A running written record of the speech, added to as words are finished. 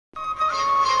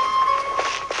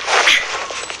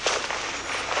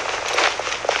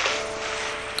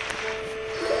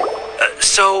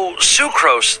So,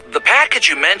 Sucrose, the package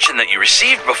you mentioned that you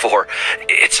received before,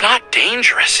 it's not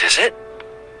dangerous, is it?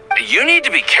 You need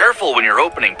to be careful when you're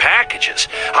opening packages.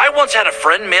 I once had a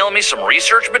friend mail me some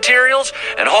research materials,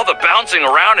 and all the bouncing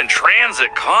around in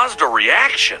transit caused a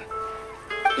reaction.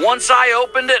 Once I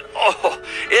opened it,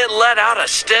 it let out a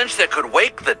stench that could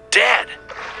wake the dead.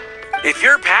 If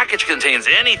your package contains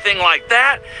anything like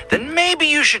that, then maybe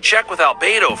you should check with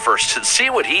Albedo first and see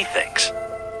what he thinks.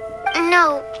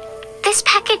 No, this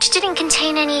package didn't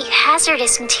contain any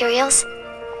hazardous materials.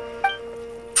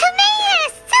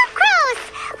 Timaeus! Sucrose!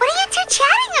 What are you two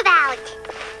chatting about?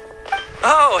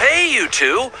 Oh, hey, you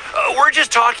two. We're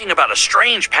just talking about a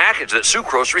strange package that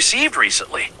Sucrose received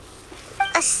recently.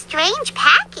 A strange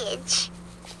package?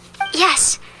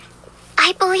 Yes.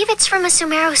 I believe it's from a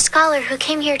Sumeru scholar who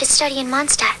came here to study in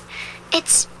Mondstadt.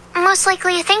 It's most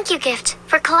likely a thank you gift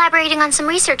for collaborating on some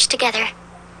research together.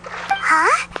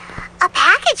 Huh? A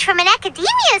package from an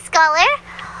academia scholar?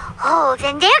 Oh,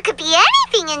 then there could be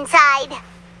anything inside.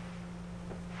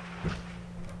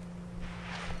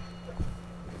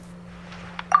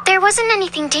 There wasn't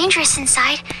anything dangerous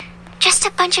inside, just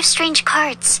a bunch of strange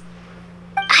cards.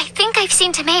 I think I've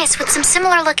seen Timaeus with some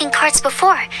similar looking cards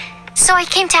before, so I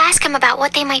came to ask him about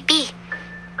what they might be.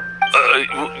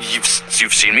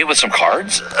 You've seen me with some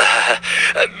cards?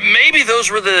 Maybe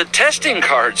those were the testing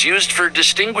cards used for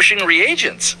distinguishing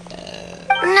reagents.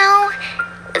 No,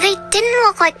 they didn't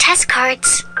look like test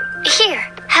cards. Here,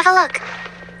 have a look.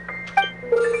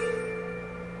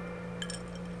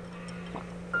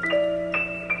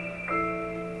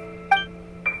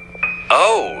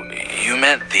 Oh, you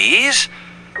meant these?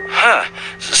 Huh.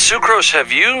 Sucrose,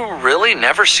 have you really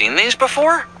never seen these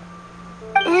before?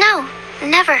 No,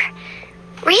 never.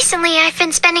 Recently, I've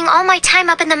been spending all my time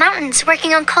up in the mountains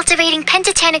working on cultivating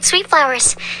pentatonic sweet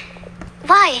flowers.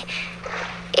 Why?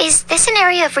 Is this an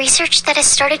area of research that has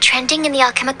started trending in the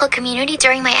alchemical community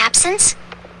during my absence?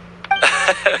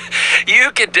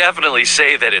 You could definitely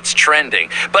say that it's trending,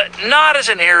 but not as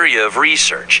an area of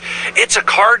research. It's a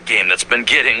card game that's been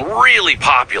getting really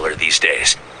popular these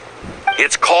days.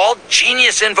 It's called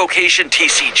Genius Invocation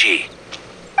TCG.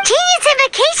 Genius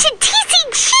Invokation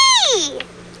TCG!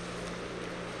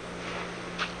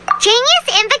 Genius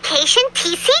Invokation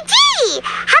TCG!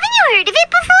 Haven't you heard of it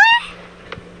before?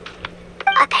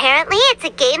 Apparently, it's a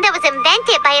game that was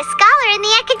invented by a scholar in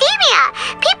the academia.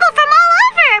 People from all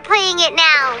over are playing it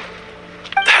now.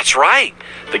 That's right.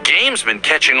 The game's been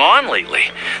catching on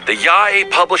lately. The Yae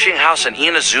publishing house in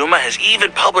Inazuma has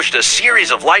even published a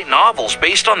series of light novels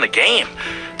based on the game.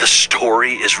 The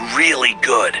story is really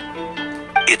good.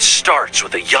 It starts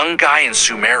with a young guy in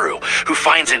Sumeru who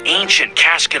finds an ancient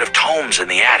casket of tomes in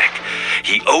the attic.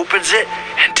 He opens it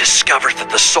and discovers that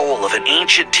the soul of an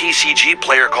ancient TCG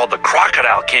player called the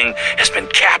Crocodile King has been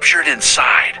captured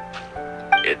inside.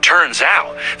 It turns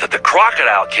out that the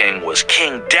Crocodile King was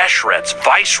King Deshret's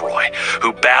viceroy,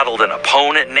 who battled an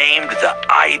opponent named the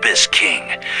Ibis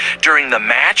King. During the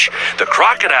match, the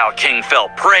Crocodile King fell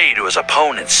prey to his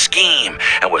opponent's scheme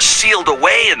and was sealed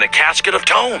away in the casket of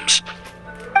tomes.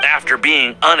 After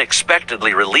being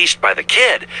unexpectedly released by the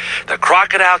kid, the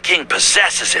Crocodile King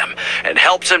possesses him and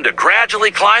helps him to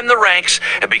gradually climb the ranks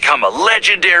and become a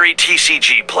legendary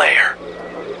TCG player.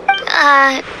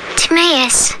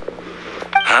 Timaeus.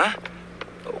 Huh?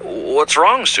 What's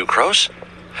wrong, Sucrose?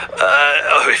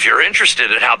 If you're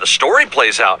interested in how the story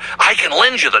plays out, I can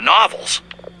lend you the novels.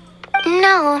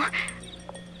 No.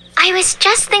 I was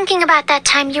just thinking about that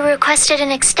time you requested an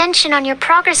extension on your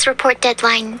progress report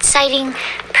deadline, citing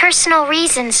personal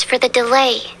reasons for the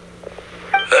delay.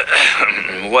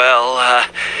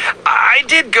 I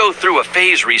did go through a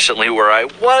phase recently where I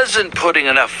wasn't putting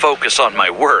enough focus on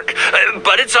my work,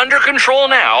 but it's under control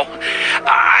now.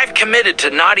 I've committed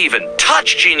to not even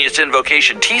touch Genius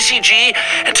Invocation TCG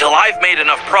until I've made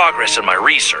enough progress in my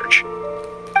research.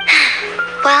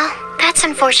 Well, that's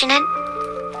unfortunate.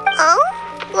 Oh?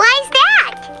 Why's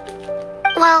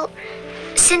that? Well,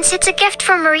 since it's a gift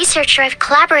from a researcher I've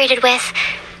collaborated with,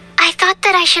 I thought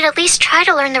that I should at least try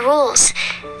to learn the rules.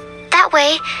 That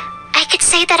way, I could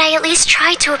say that I at least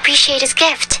tried to appreciate his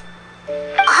gift.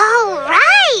 Oh,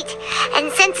 right! And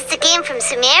since it's a game from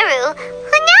Sumeru,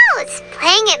 who knows?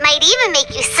 Playing it might even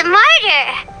make you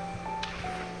smarter.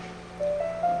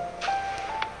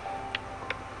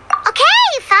 Okay,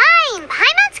 fine.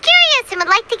 Paimon's curious and would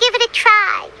like to give it a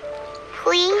try.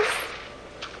 Please?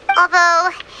 Although,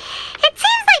 it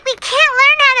seems like we can't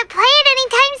learn how to play it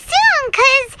anytime soon,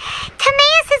 because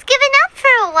Timaeus has given up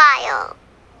for a while.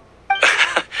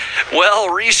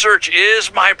 Well, research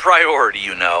is my priority,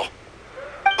 you know.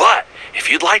 But If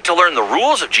you'd like to learn the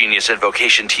rules of Genius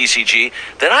Invocation TCG,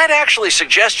 then I'd actually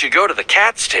suggest you go to the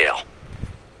Cat's Tail.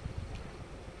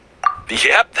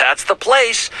 Yep, that's the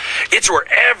place. It's where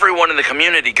everyone in the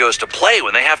community goes to play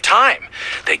when they have time.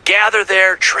 They gather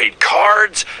there, trade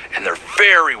cards, and they're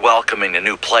very welcoming to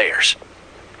new players.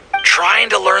 Trying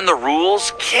to learn the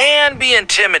rules can be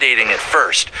intimidating at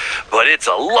first, but it's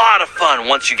a lot of fun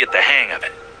once you get the hang of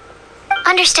it.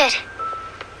 Understood.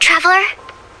 Traveler?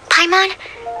 Paimon?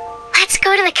 Let's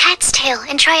go to the Cat's Tail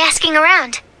and try asking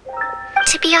around.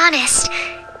 To be honest,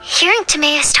 hearing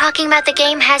Timaeus talking about the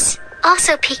game has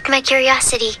also piqued my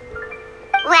curiosity.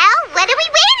 Well, what are we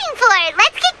waiting for?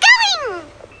 Let's get going!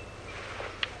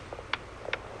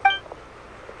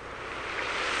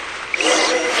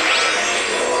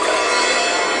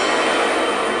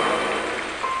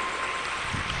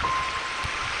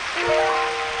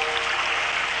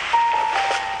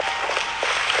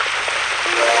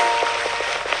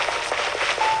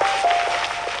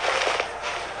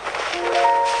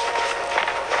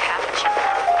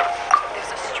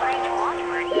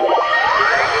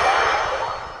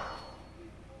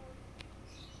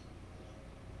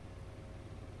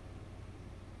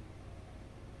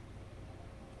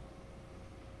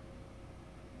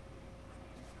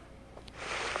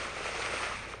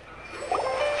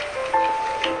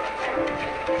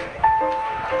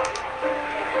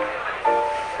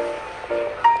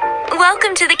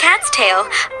 Welcome to the Cat's Tail.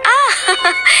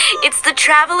 Ah, it's the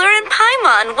Traveler and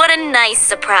Paimon. What a nice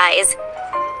surprise.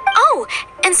 Oh,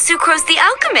 and Sucrose the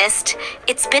Alchemist.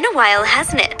 It's been a while,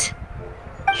 hasn't it?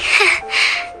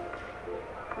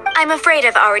 I'm afraid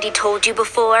I've already told you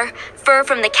before. Fur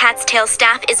from the Cat's Tail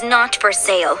staff is not for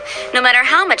sale, no matter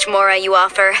how much Mora you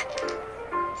offer.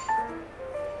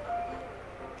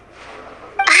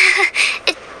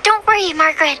 Don't worry,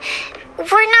 Margaret.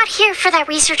 We're not here for that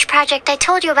research project I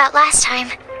told you about last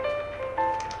time.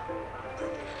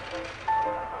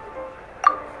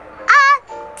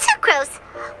 Sucrose,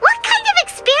 what kind of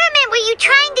experiment were you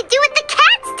trying to do with the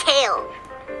Cat's Tail?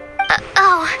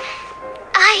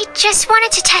 I just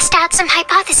wanted to test out some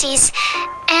hypotheses,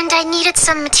 and I needed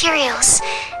some materials.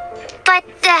 But,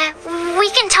 we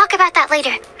can talk about that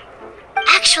later.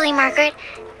 Actually, Margaret,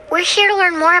 we're here to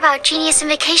learn more about Genius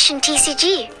Invocation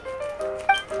TCG.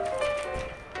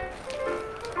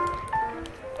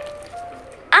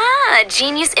 Ah,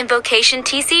 Genius Invocation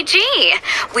TCG.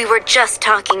 We were just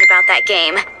talking about that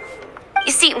game.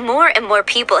 You see, more and more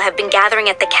people have been gathering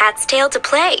at the Cat's Tail to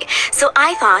play, so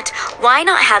I thought, why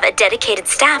not have a dedicated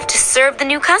staff to serve the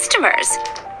new customers?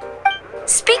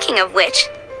 Speaking of which,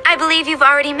 I believe you've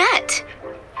already met.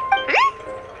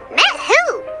 Met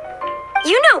who?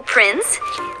 You know, Prince.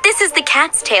 This is the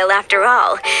Cat's Tail after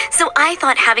all, so I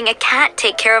thought having a cat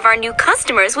take care of our new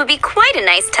customers would be quite a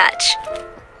nice touch.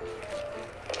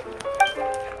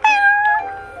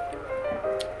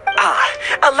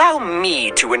 Allow me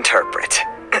to interpret.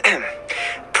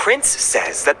 Prince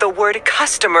says that the word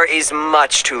customer is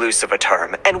much too loose of a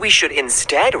term, and we should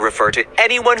instead refer to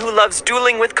anyone who loves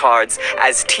dueling with cards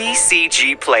as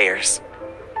TCG players.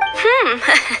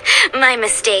 My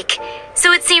mistake.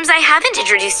 So it seems I haven't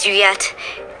introduced you yet.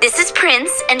 This is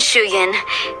Prince and Shuyin.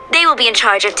 They will be in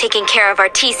charge of taking care of our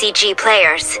TCG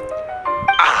players.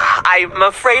 I'm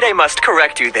afraid I must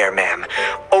correct you there, ma'am.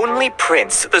 Only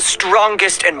Prince, the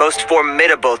strongest and most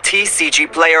formidable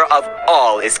TCG player of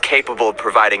all, is capable of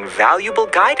providing valuable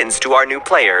guidance to our new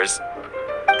players.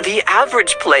 The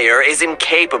average player is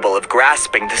incapable of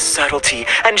grasping the subtlety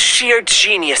and sheer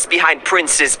genius behind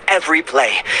Prince's every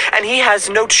play, and he has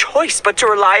no choice but to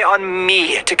rely on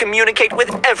me to communicate with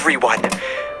everyone.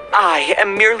 I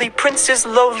am merely Prince's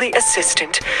lowly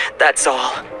assistant, that's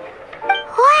all.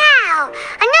 Wow!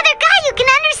 Another guy who can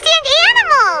understand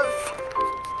animals!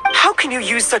 How can you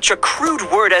use such a crude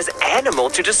word as animal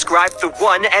to describe the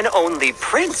one and only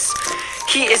Prince?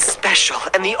 He is special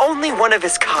and the only one of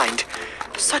his kind.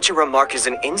 Such a remark is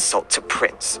an insult to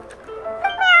Prince.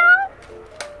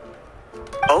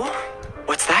 Oh?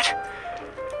 What's that?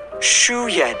 Shu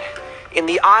Yen. In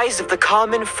the eyes of the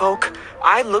common folk,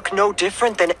 I look no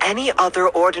different than any other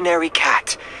ordinary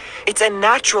cat. It's a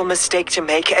natural mistake to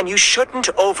make, and you shouldn't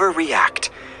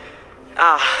overreact.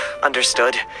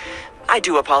 Understood. I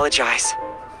do apologize.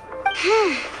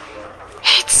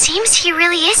 It seems he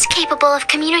really is capable of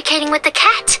communicating with the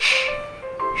cat.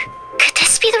 Could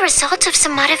this be the result of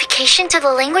some modification to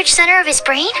the language center of his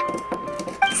brain?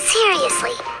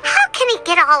 Seriously, how can he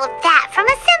get all of that from a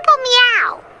simple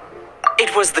meow?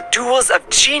 It was the duels of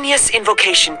Genius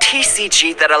Invocation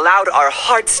TCG that allowed our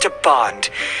hearts to bond.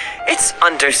 It's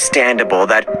understandable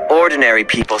that ordinary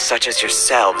people such as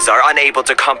yourselves are unable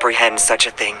to comprehend such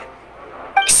a thing.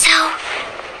 So,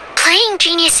 playing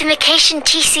Genius Invokation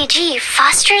TCG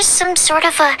fosters some sort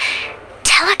of a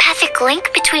telepathic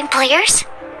link between players?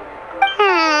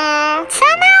 Somehow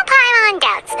Paimon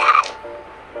doubts that.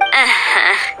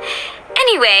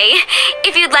 Anyway,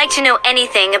 if you'd like to know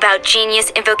anything about Genius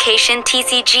Invocation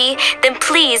TCG, then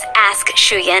please ask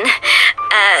Shuyan,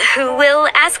 who will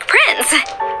ask Prince.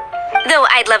 Though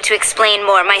I'd love to explain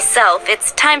more myself,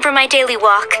 it's time for my daily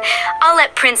walk. I'll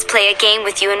let Prince play a game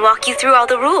with you and walk you through all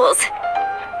the rules.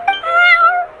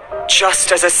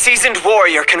 Just as a seasoned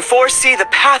warrior can foresee the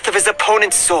path of his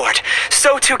opponent's sword,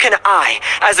 so too can I,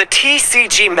 as a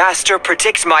TCG master,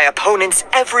 predict my opponent's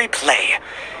every play.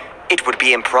 It would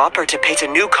be improper to pit a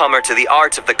newcomer to the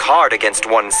art of the card against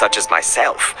one such as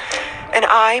myself, and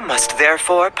I must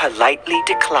therefore politely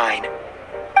decline.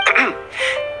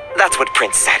 That's what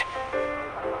Prince said.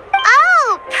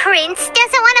 Oh, Prince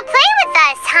doesn't want to play with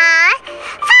us, huh?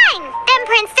 Fine, then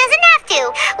Prince doesn't have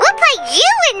to. We'll play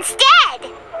you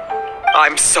instead.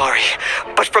 I'm sorry,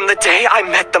 but from the day I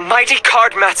met the mighty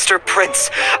cardmaster Prince,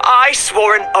 I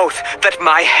swore an oath that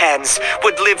my hands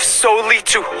would live solely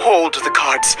to hold the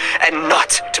cards and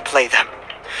not to play them.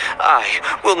 I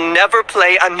will never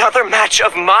play another match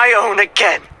of my own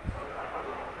again.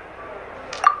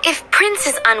 If Prince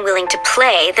is unwilling to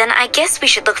play, then I guess we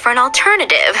should look for an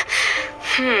alternative.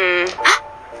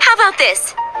 How about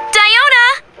this?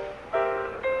 Diona!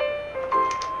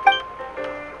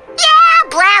 Yeah,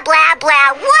 blah, blah,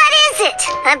 blah. What is it?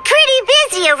 I'm pretty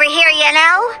busy over here, you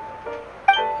know.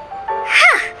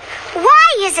 Why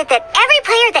is it that every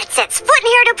player that sets foot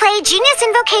in here to play Genius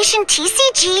Invocation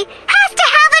TCG has to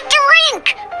have a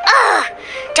drink? Ugh!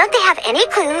 Don't they have any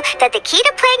clue that the key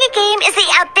to playing a game is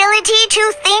the ability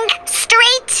to think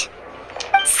straight?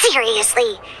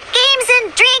 Seriously, games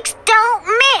and drinks don't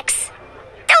mix.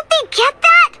 Don't they get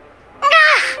that?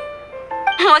 Ugh!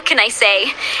 What can I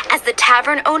say? As the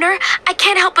tavern owner, I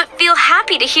can't help but feel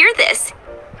happy to hear this.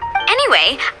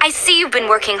 Anyway, I see you've been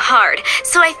working hard,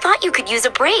 so I thought you could use a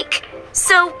break.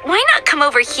 So why not come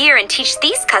over here and teach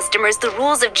these customers the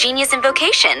rules of Genius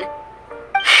Invocation?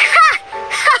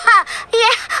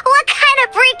 Yeah, what kind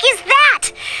of break is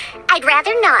that? I'd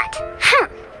rather not.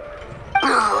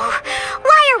 Oh,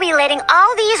 why are we letting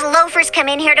all these loafers come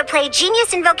in here to play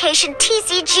Genius Invocation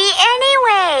TCG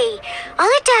anyway? All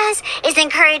it does is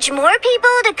encourage more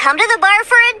people to come to the bar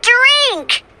for a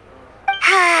drink.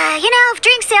 You know, if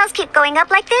drink sales keep going up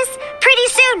like this, pretty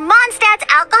soon Mondstadt's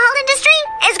alcohol industry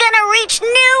is gonna reach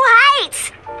new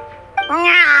heights.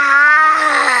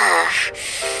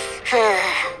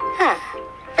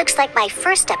 Looks like my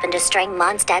first step in destroying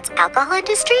Mondstadt's alcohol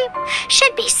industry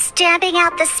should be stamping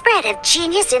out the spread of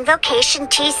Genius Invocation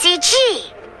TCG.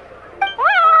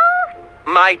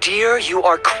 My dear, you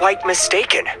are quite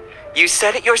mistaken. You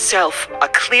said it yourself, a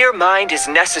clear mind is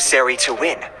necessary to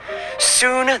win.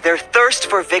 Soon, their thirst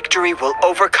for victory will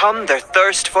overcome their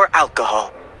thirst for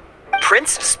alcohol.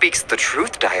 Prince speaks the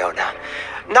truth, Diona.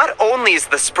 Not only is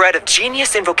the spread of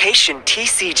Genius Invocation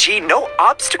TCG no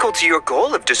obstacle to your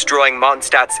goal of destroying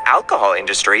Mondstadt's alcohol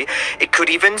industry, it could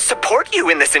even support you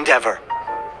in this endeavor.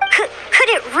 Could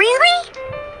it really?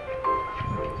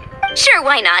 Sure,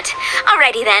 why not?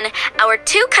 Alrighty then, our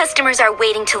 2 customers are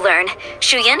waiting to learn.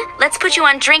 Shuyan, let's put you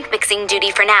on drink mixing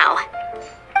duty for now.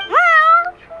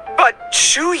 But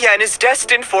Shuyan is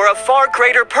destined for a far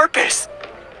greater purpose.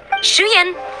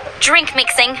 Shuyan, drink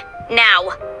mixing,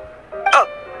 now.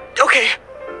 Okay.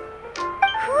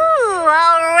 Ooh,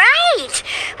 all right.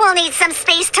 We'll need some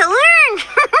space to learn.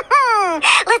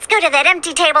 Let's go to that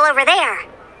empty table over there.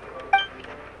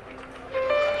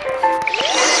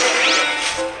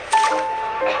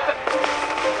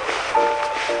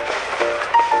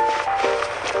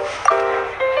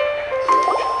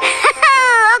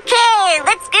 Okay,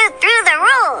 let's go through the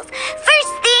rules.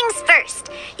 First things first.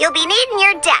 You'll be needing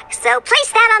your deck, so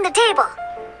place that on the table.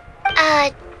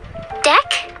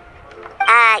 Deck?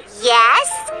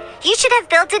 Yes. You should have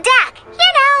built a deck.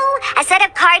 You know, a set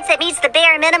of cards that meets the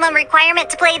bare minimum requirement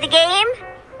to play the game.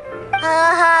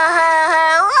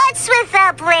 What's with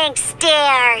the blank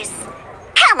stares?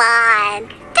 Come on.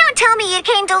 Don't tell me you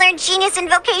came to learn Genius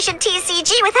Invocation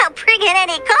TCG without bringing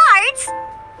any cards.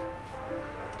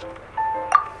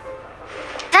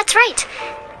 That's right.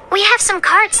 We have some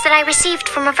cards that I received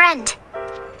from a friend.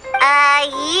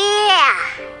 Yeah.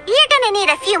 You're gonna need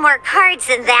a few more cards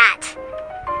than that.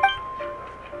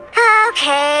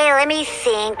 Okay, let me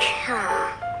think.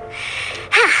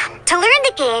 To learn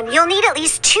the game, you'll need at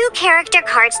least 2 character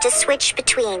cards to switch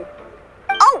between.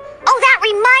 Oh, that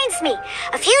reminds me.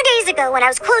 A few days ago when I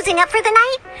was closing up for the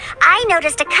night, I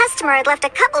noticed a customer had left a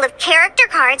couple of character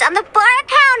cards on the bar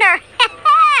counter.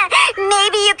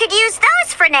 Maybe you could use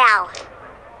those for now.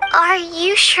 Are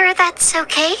you sure that's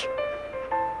okay?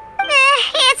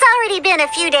 It's already been a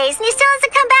few days and he still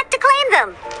hasn't come back to claim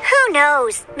them. Who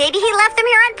knows? Maybe he left them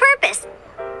here on purpose.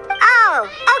 Oh,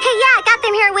 okay, yeah, I got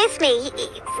them here with me.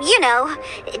 You know,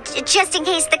 just in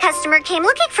case the customer came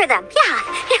looking for them. Yeah,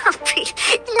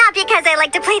 not because I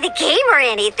like to play the game or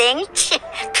anything.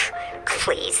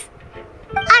 Please.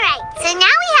 Alright, so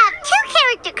now we have 2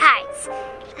 character cards.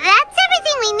 That's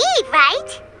everything we need,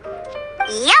 right?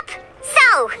 Yup.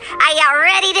 So, are you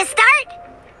ready to start?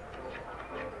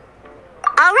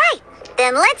 Alright,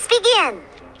 then let's begin.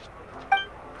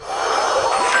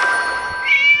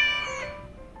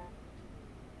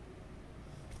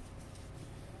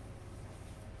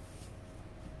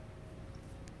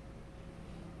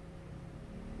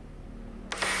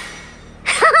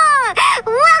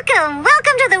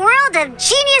 Welcome to the world of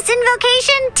Genius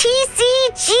Invocation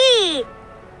TCG!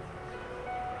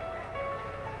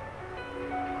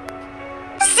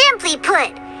 Simply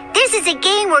put, this is a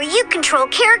game where you control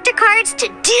character cards to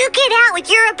duke it out with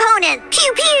your opponent.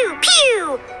 Pew, pew,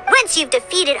 pew! Once you've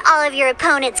defeated all of your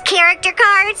opponent's character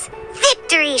cards,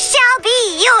 victory shall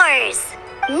be yours!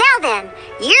 Now then,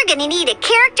 you're gonna need a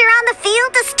character on the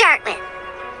field to start with.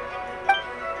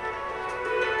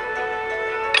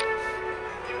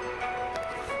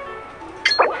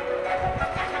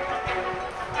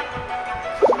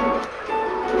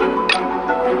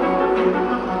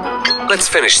 Let's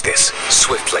finish this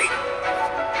swiftly.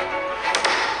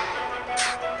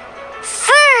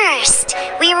 First,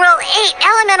 we roll 8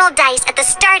 elemental dice at the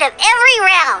start of every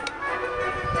round.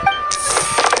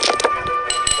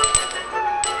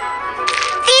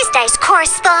 These dice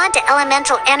correspond to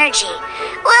elemental energy.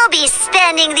 We'll be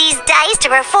spending these dice to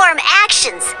perform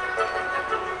actions.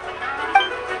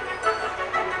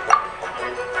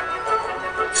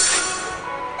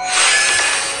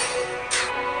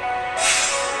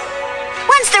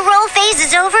 Once the roll phase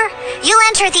is over, you'll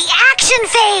enter the action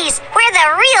phase, where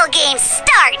the real game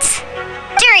starts.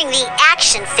 During the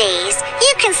action phase,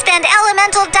 you can spend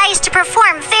elemental dice to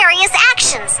perform various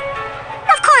actions.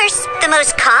 Of course, the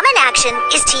most common action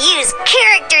is to use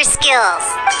character skills.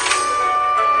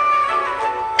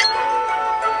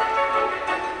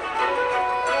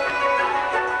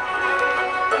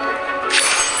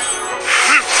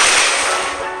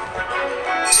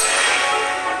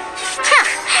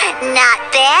 Not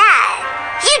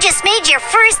bad. You just made your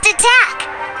first attack.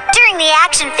 During the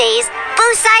action phase,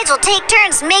 both sides will take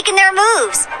turns making their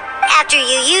moves. After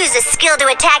you use a skill to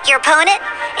attack your opponent,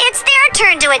 it's their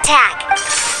turn to attack.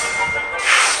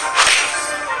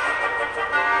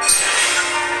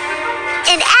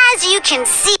 And as you can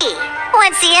see,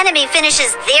 once the enemy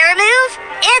finishes their move,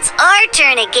 it's our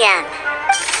turn again.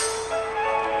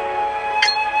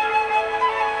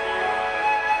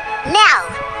 Now,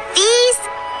 these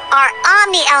are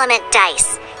Omni-Element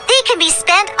dice. They can be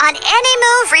spent on any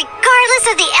move regardless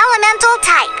of the elemental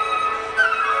type.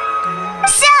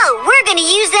 So, we're going to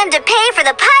use them to pay for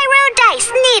the pyro dice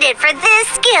needed for this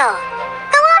skill.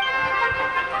 Go up.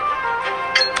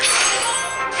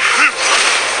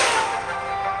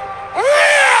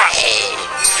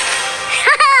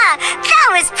 That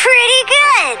was pretty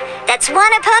good. That's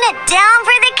one opponent down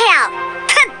for the count.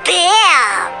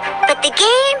 Bam! But the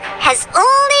game has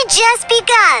only just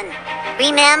begun.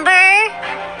 Remember?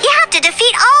 You have to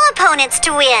defeat all opponents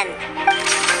to win.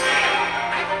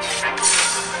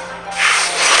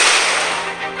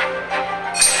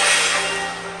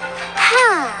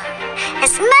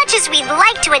 As much as we'd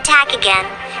like to attack again,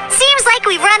 seems like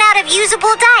we've run out of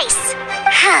usable dice.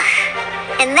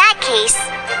 In that case,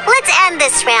 let's end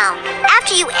this round.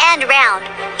 After you end round,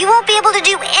 you won't be able to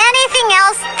do anything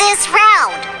else this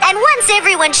round. And once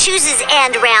everyone chooses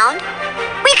end round,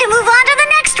 we can move on to the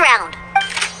next round.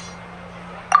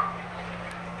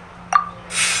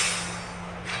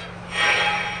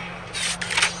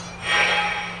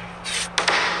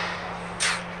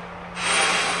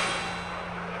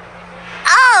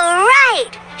 All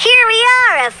right, here we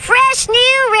are, a fresh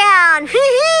new round.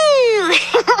 Woohoo!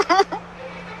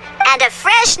 And a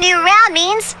fresh new round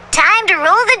means time to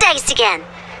roll the dice again.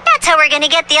 That's how we're gonna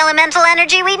get the elemental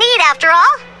energy we need, after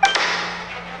all.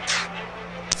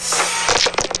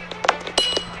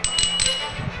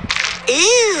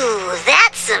 Ooh,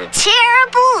 that's some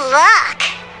terrible luck.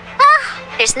 Well,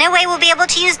 there's no way we'll be able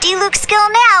to use Diluc's skill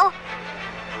now.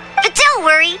 But don't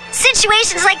worry,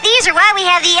 situations like these are why we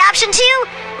have the option to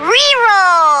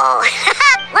reroll.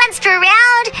 Once per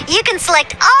round, you can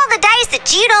select all the dice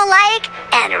that you don't like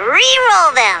and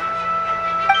reroll them.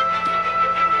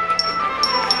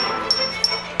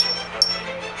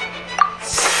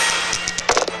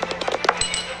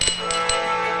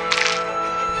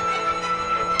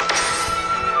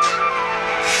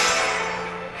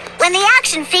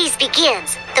 invocation phase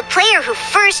begins, the player who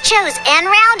first chose end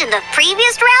round in the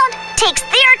previous round takes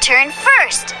their turn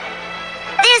first.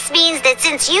 This means that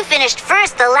since you finished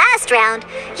first the last round,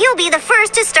 you'll be the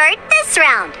first to start this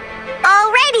round.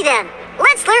 Alrighty then,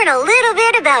 let's learn a little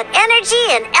bit about energy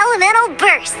and elemental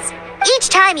bursts. Each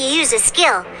time you use a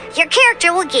skill, your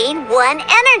character will gain 1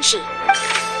 energy.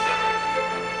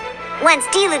 Once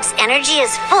D-Luke's energy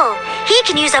is full, he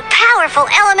can use a powerful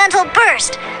elemental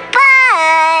burst,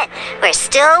 but we're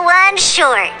still 1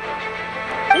 short.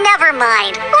 Never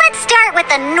mind, let's start with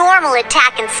the normal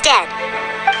attack instead.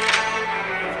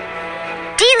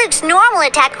 D-Luke's normal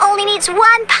attack only needs 1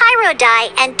 pyro die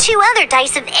and 2 other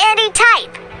dice of any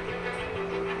type.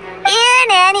 In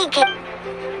any case...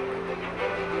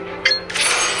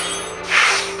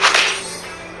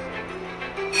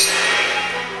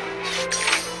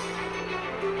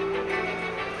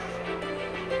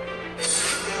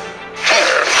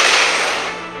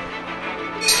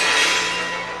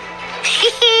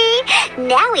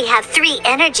 Now we have 3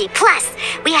 energy, plus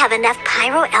we have enough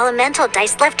pyro elemental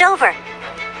dice left over.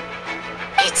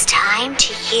 It's time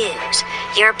to use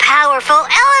your powerful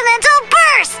elemental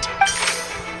burst!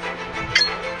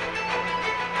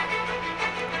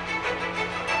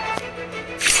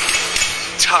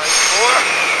 Time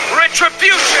for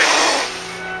retribution!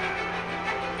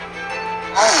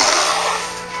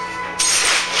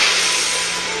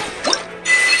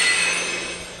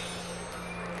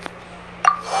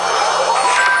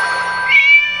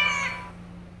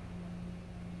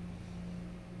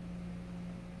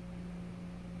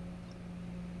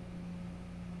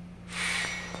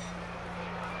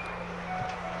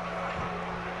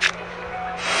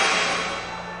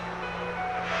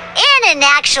 In an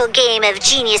actual game of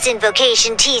Genius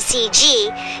Invocation TCG,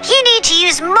 you need to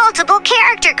use multiple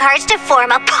character cards to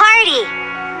form a party.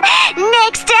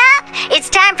 Next up, it's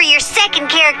time for your second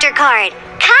character card,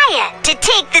 Kaya, to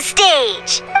take the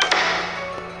stage.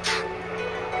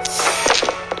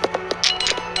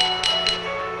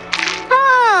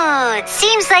 Oh, it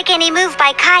seems like any move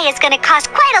by Kaya is going to cost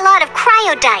quite a lot of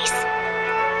cryo dice.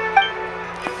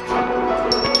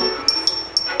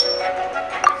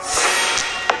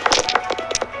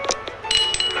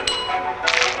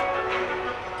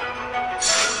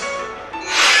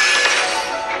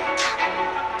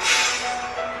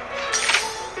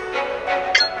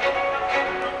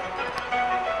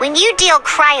 When you deal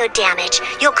cryo damage,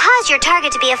 you'll cause your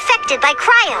target to be affected by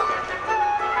cryo.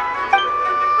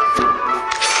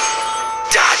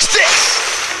 Dodge this!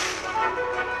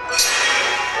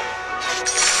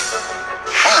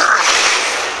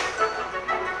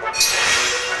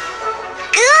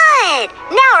 Good!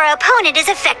 Now our opponent is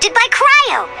affected by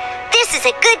cryo. This is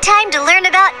a good time to learn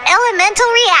about elemental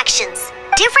reactions.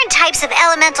 Different types of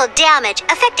elemental damage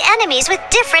affect enemies with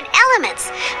different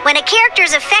elements. When a character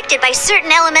is affected by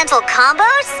certain elemental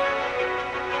combos,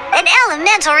 an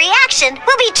elemental reaction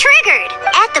will be triggered.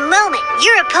 At the moment,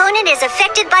 your opponent is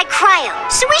affected by cryo,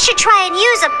 so we should try and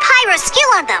use a pyro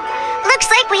skill on them. Looks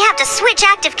like we have to switch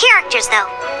active characters, though.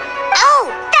 Oh,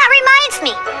 that reminds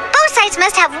me. Both sides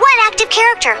must have 1 active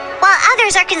character, while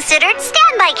others are considered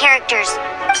standby characters.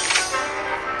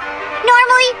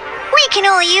 Normally, we can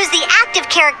only use the active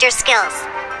character skills.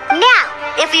 Now,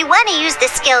 if we want to use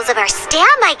the skills of our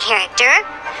standby character,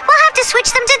 we'll have to switch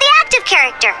them to the active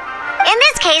character. In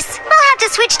this case, we'll have to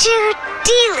switch to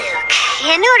D-Luke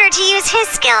in order to use his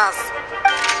skills.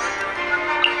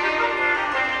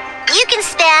 You can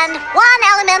spend 1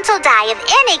 elemental die of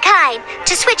any kind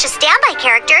to switch a standby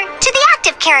character to the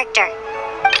active character.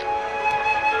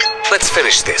 Let's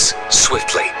finish this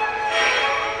swiftly.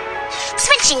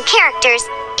 Switching characters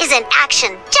is an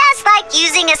action just like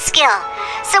using a skill.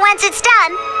 So once it's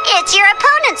done, it's your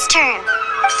opponent's turn.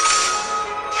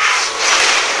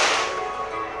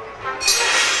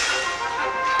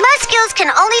 Most skills can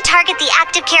only target the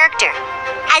active character.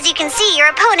 As you can see, your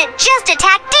opponent just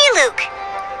attacked D-Luke.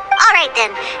 Alright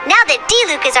then, now that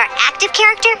D-Luke is our active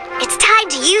character, it's time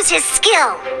to use his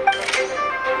skill.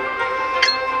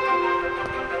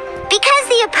 Because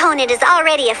the opponent is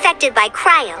already affected by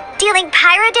cryo, dealing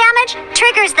pyro damage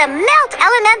triggers the Melt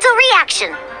Elemental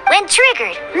reaction. When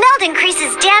triggered, Melt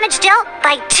increases damage dealt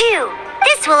by 2.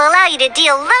 This will allow you to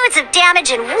deal loads of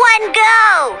damage in 1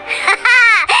 go!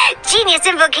 Genius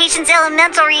Invocation's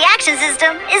elemental reaction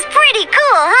system is pretty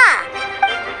cool, huh?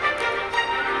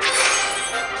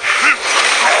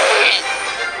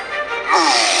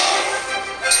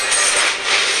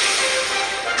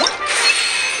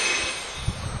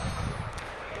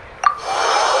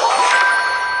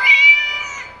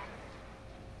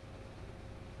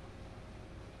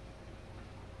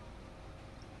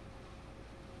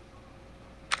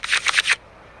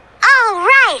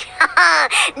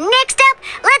 Next up,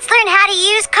 let's learn how to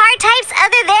use card types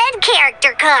other than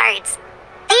character cards.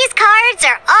 These cards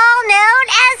are all known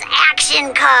as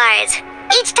action cards.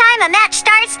 Each time a match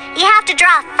starts, you have to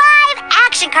draw 5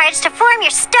 action cards to form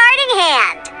your starting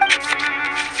hand.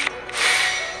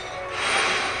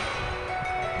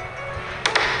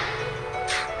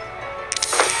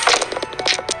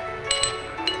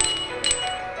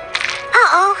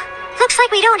 Uh-oh. Looks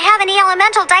like we don't have any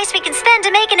elemental dice we can spend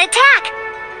to make an attack.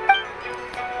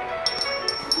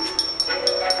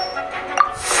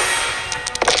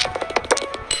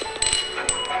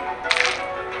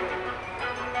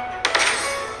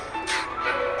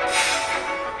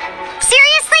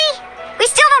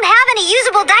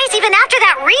 Usable dice even after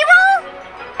that reroll?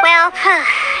 Well,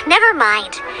 never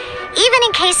mind. Even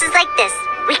in cases like this,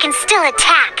 we can still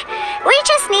attack. We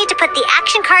just need to put the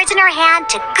action cards in our hand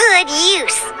to good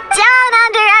use. Don't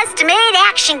underestimate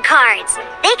action cards.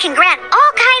 They can grant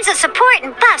all kinds of support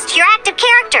and buffs to your active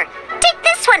character. Take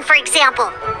this one, for example.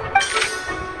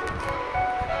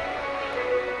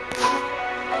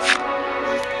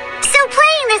 So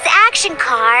playing this action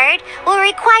card will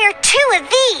require 2 of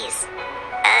these.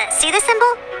 See the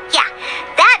symbol? Yeah,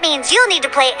 that means you'll need to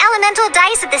play elemental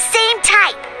dice of the same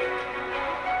type.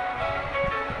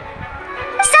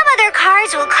 Some other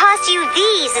cards will cost you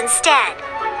these instead.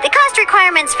 The cost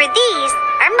requirements for these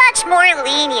are much more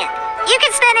lenient. You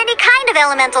can spend any kind of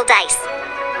elemental dice.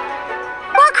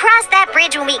 We'll cross that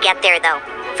bridge when we get there, though.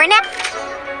 For now...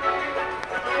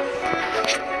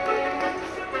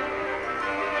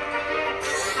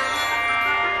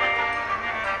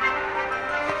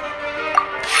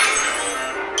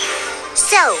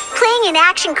 So, playing an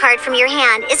action card from your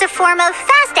hand is a form of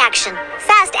fast action.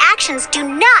 Fast actions do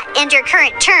not end your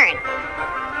current turn.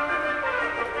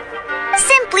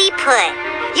 Simply put,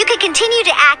 you can continue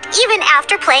to act even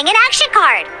after playing an action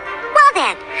card. Well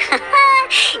then,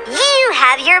 you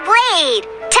have your blade.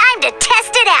 Time to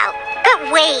test it out.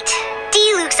 But wait,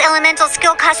 Diluc's elemental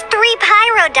skill costs 3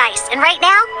 pyro dice, and right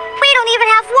now, we don't even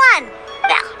have 1.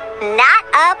 Well, not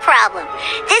a problem.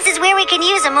 This is where we can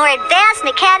use a more advanced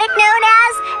mechanic known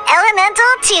as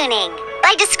elemental tuning.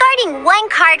 By discarding 1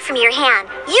 card from your hand,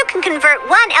 you can convert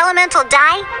 1 elemental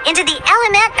die into the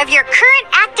element of your current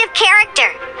active character.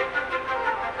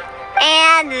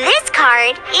 And this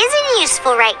card isn't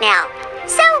useful right now,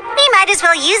 so we might as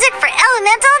well use it for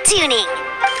elemental tuning.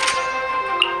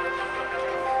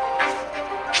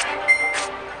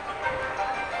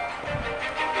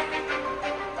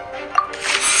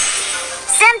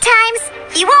 Sometimes,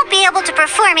 you won't be able to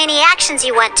perform any actions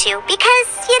you want to because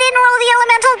you didn't roll the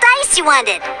elemental dice you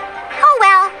wanted. Oh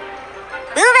well.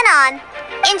 Moving on.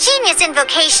 Ingenious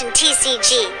Invocation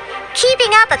TCG.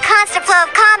 Keeping up a constant flow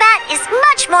of combat is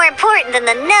much more important than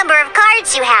the number of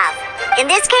cards you have. In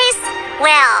this case,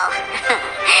 well,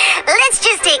 let's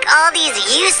just take all these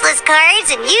useless cards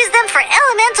and use them for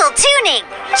elemental tuning.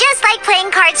 Just like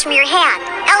playing cards from your hand,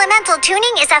 elemental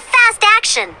tuning is a fast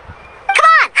action. Come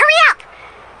on, hurry up!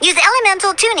 Use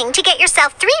elemental tuning to get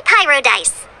yourself 3 pyro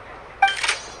dice.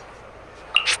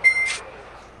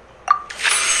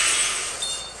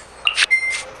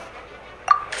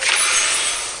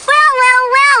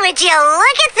 Well, would you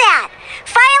look at that?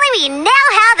 Finally, we now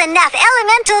have enough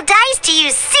elemental dice to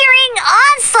use Searing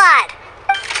Onslaught.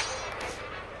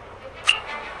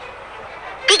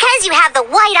 Because you have the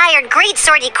White Iron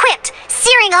Greatsword equipped,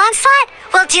 Searing Onslaught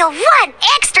will deal 1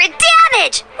 extra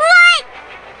damage. What?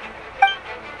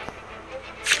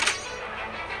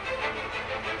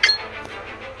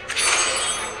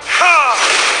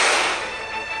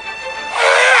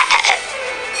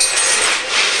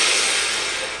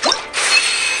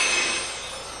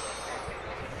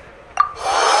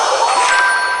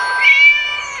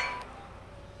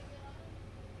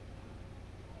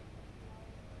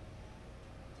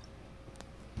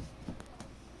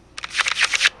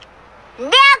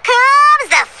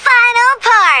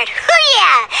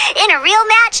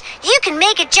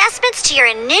 Adjustments to your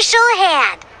initial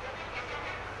hand.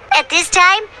 At this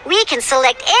time, we can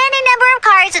select any number of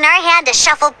cards in our hand to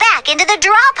shuffle back into the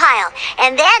draw pile,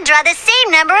 and then draw the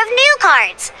same number of new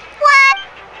cards. What?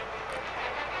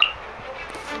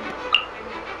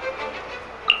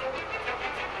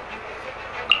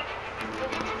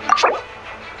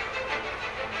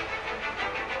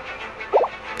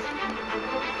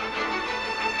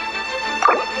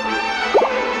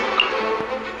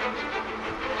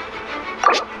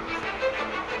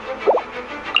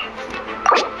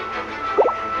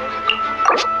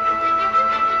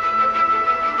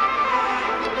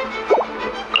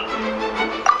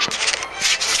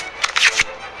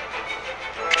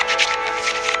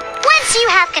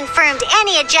 confirmed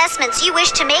any adjustments you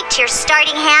wish to make to your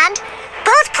starting hand,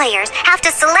 both players have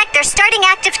to select their starting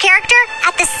active character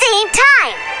at the same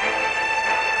time.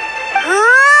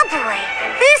 Oh boy,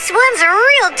 this one's a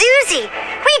real doozy.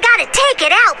 We gotta take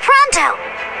it out pronto.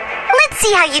 Let's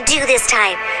see how you do this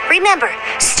time. Remember,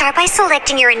 start by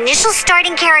selecting your initial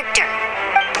starting character.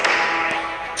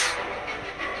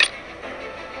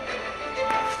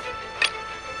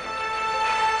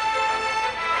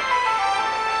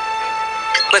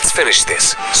 Let's finish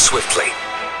this swiftly.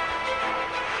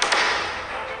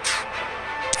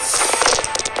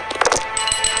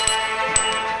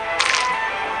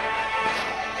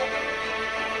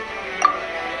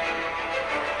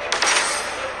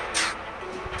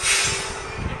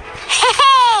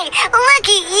 Look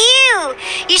at you!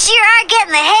 You sure are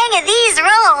getting the hang of these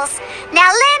rolls. Now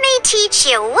let me teach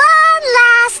you one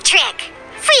last trick.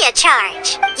 Free of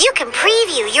charge. You can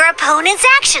preview your opponent's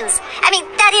actions.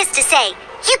 That is to say,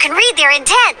 you can read their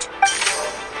intent.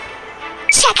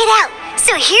 Check it out.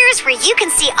 So here's where you can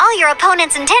see all your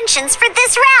opponent's intentions for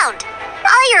this round.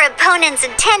 All your opponent's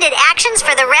intended actions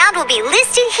for the round will be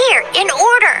listed here in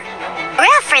order.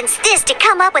 Reference this to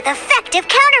come up with effective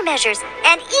countermeasures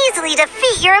and easily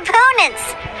defeat your opponents.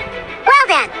 Well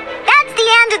then, that's the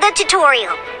end of the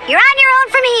tutorial. You're on your own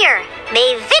from here.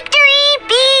 May victory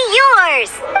be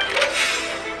yours!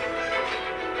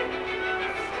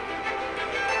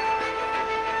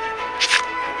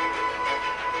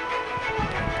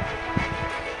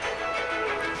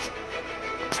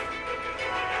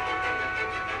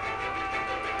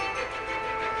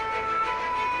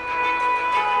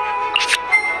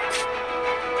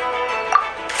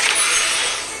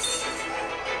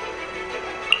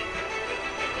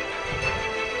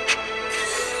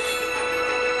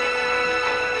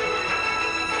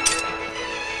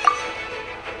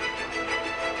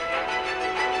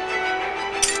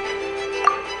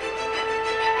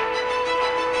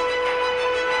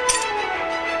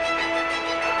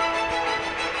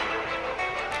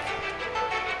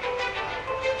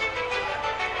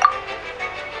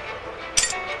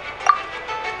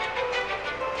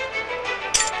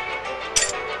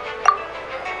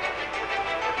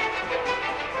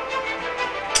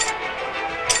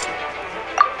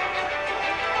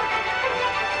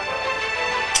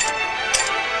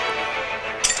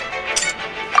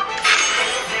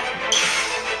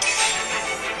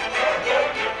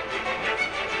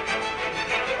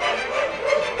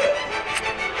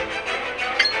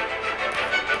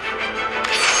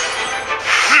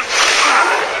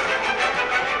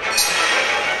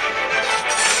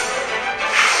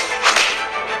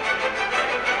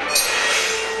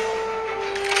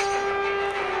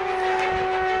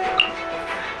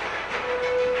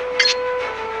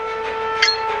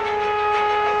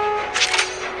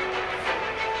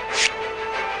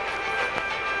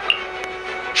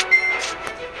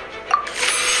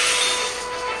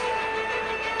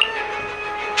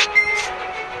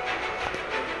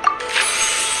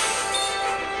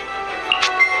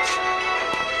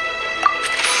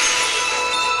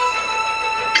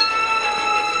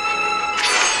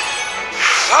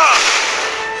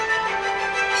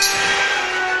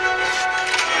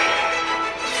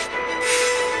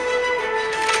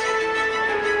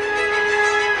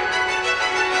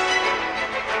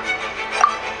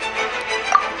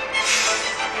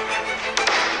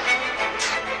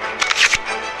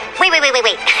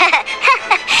 Wait.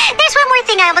 There's one more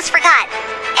thing I almost forgot.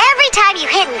 Every time you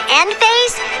hit an end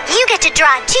phase, you get to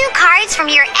draw 2 cards from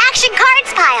your action cards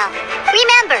pile.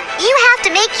 Remember, you have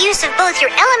to make use of both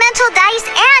your elemental dice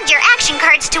and your action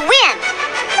cards to win.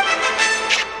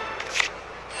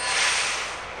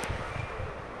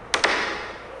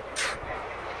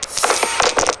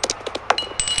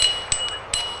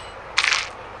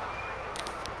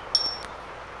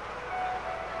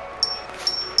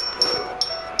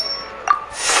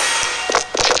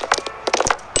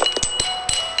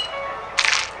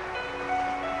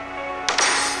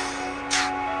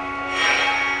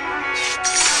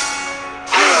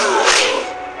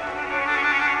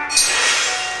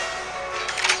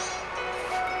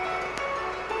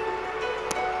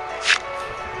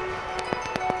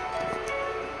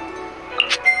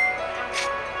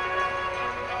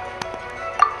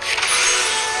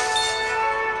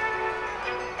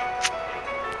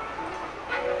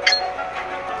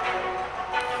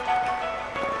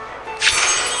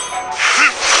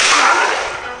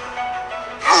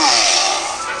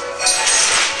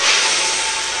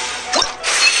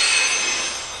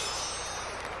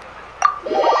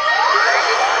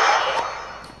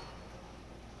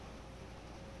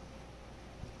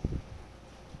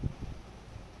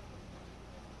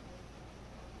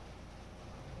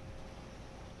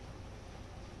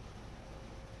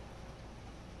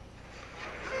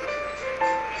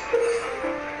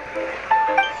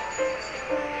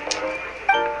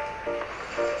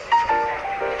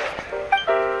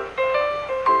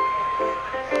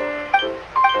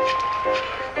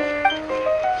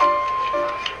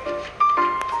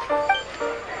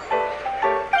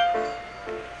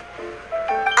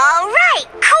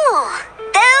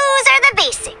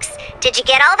 you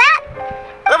get all that?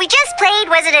 What we just played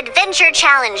was an adventure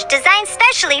challenge designed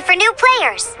specially for new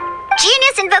players.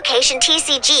 Genius Invocation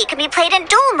TCG can be played in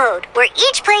duel mode, where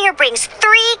each player brings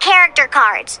 3 character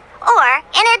cards, or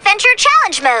in adventure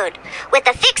challenge mode, with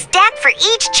a fixed deck for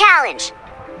each challenge.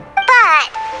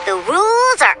 But the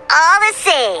rules are all the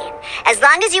same. As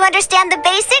long as you understand the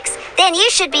basics, then you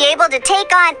should be able to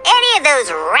take on any of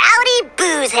those rowdy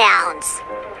booze hounds.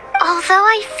 Although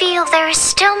I feel there are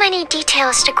still many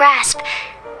details to grasp,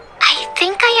 I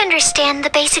think I understand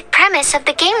the basic premise of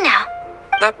the game now.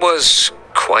 That was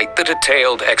quite the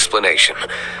detailed explanation.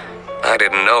 I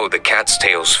didn't know the Cat's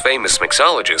Tail's famous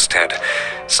mixologist had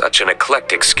such an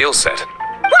eclectic skill set.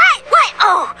 What?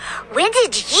 Oh, when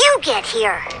did you get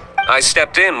here? I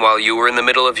stepped in while you were in the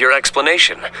middle of your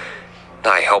explanation.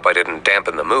 I hope I didn't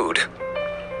dampen the mood.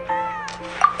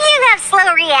 You have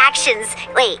slow reactions.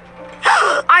 Wait,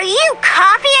 are you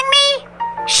copying me?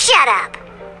 Shut up.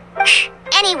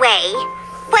 Anyway,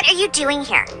 what are you doing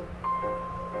here?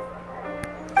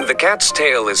 The Cat's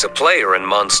Tail is a player in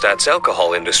Mondstadt's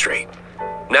alcohol industry.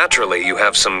 Naturally, you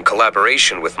have some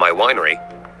collaboration with my winery.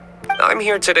 I'm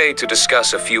here today to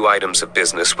discuss a few items of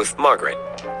business with Margaret.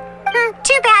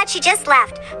 Too bad she just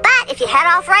left. But if you head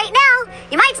off right now,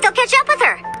 you might still catch up with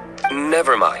her.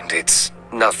 Never mind, it's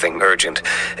nothing urgent.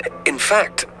 In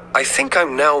fact, I think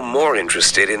I'm now more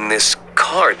interested in this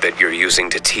card that you're using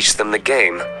to teach them the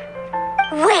game.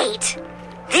 Wait,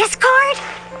 this card?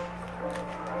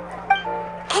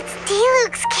 It's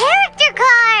Diluc's character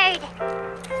card!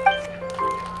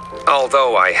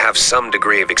 Although I have some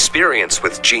degree of experience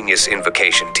with Genius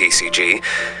Invocation TCG,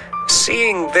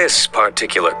 seeing this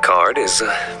particular card is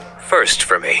a first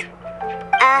for me.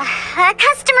 A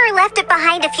customer left it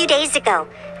behind a few days ago,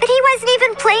 but he wasn't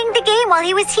even playing the game while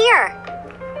he was here.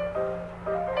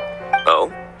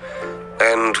 Oh?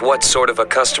 And what sort of a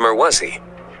customer was he?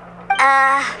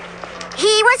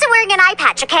 He wasn't wearing an eye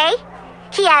patch, okay?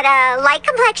 He had a light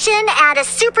complexion and a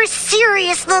super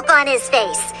serious look on his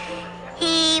face.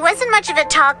 He wasn't much of a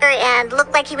talker and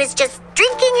looked like he was just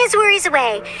drinking his worries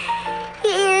away.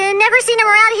 Never seen him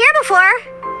around here before.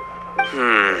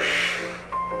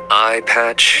 Eye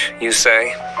patch, you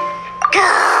say?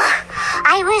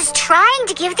 I was trying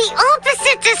to give the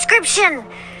opposite description,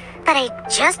 but I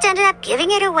just ended up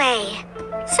giving it away.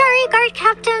 Sorry, guard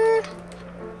captain.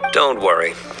 Don't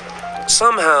worry.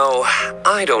 Somehow,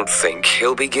 I don't think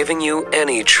he'll be giving you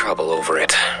any trouble over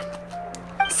it.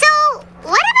 So,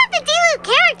 what about the Diluc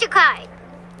character card?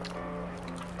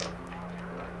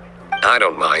 I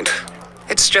don't mind.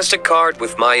 It's just a card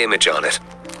with my image on it.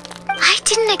 I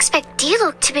didn't expect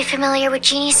Diluc to be familiar with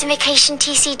Genius Invocation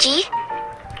TCG.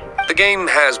 The game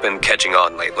has been catching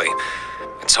on lately.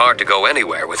 It's hard to go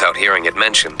anywhere without hearing it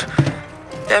mentioned.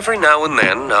 Every now and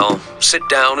then, I'll sit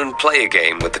down and play a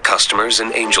game with the customers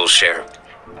in Angel's Share.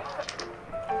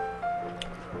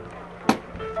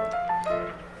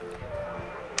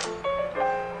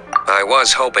 I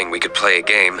was hoping we could play a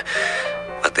game,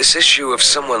 but this issue of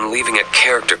someone leaving a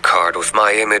character card with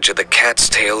my image of the Cat's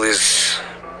Tail is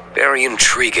very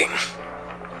intriguing.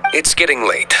 It's getting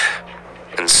late,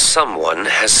 and someone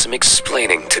has some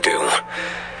explaining to do.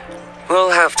 We'll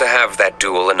have to have that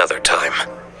duel another time.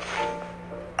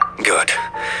 Good.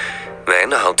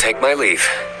 Then I'll take my leave.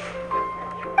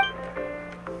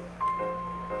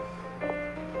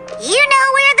 You know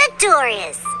where the door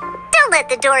is. Don't let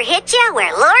the door hit you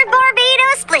where Lord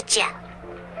Barbados split you.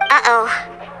 Uh-oh.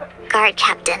 Guard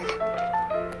captain.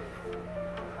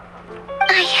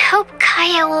 I hope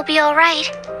Kaya will be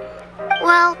alright.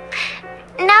 Well,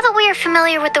 now that we are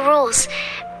familiar with the rules,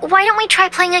 why don't we try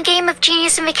playing a game of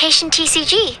Genius Invocation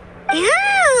TCG?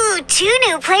 Ooh, 2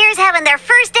 new players having their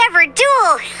first ever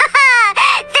duel.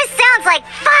 This sounds like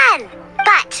fun.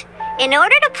 But in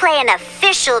order to play an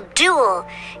official duel,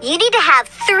 you need to have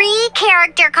 3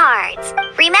 character cards.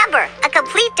 Remember, a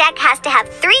complete deck has to have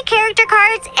 3 character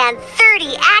cards and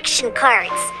 30 action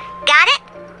cards. Got it?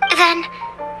 Then,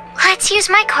 let's use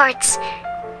my cards.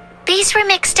 These were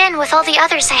mixed in with all the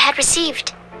others I had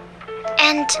received.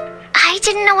 And I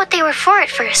didn't know what they were for at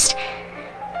first.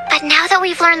 But now that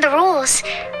we've learned the rules,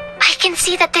 I can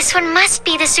see that this one must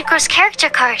be the Sucrose character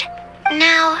card.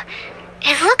 Now,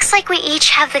 it looks like we each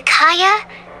have the Kaya,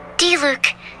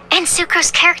 Diluc, and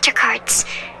Sucrose character cards.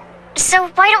 So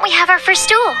why don't we have our first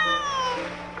duel?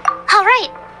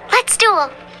 Alright, let's duel.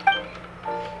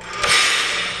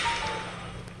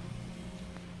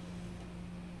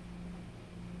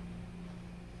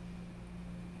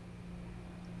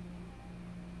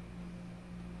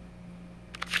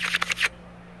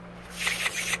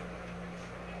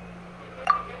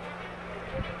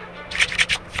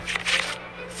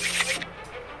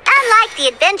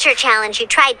 adventure challenge you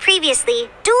tried previously,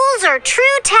 duels are true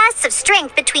tests of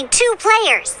strength between two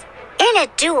players. In a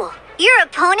duel, your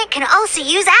opponent can also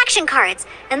use action cards,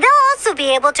 and they'll also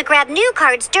be able to grab new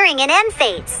cards during an end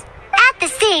phase. At the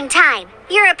same time,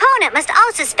 your opponent must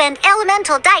also spend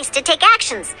elemental dice to take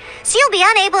actions, so you'll be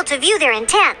unable to view their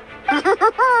intent.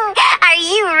 Are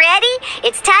you ready?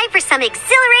 It's time for some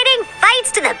exhilarating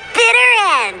fights to the bitter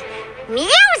end.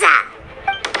 Mewza!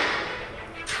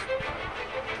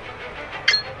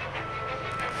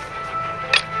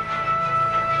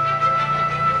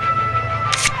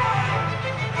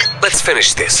 Let's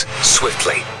finish this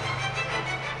swiftly.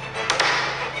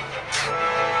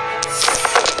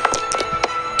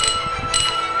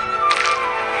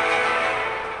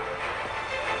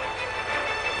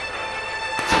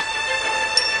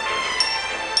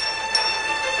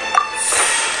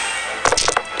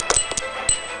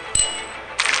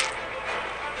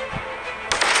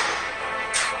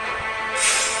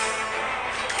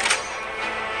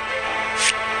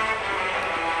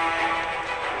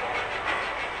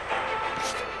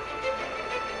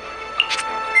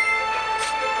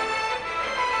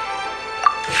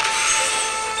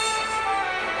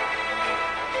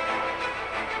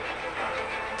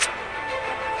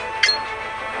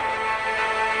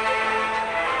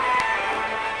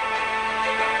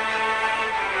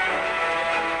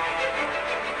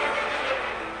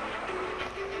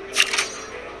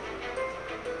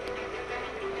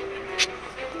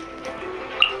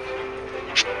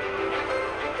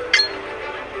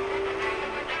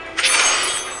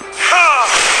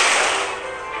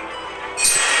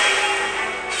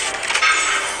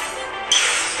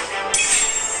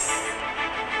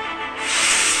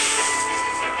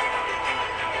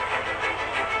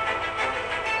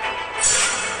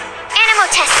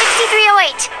 Test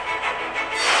 6308.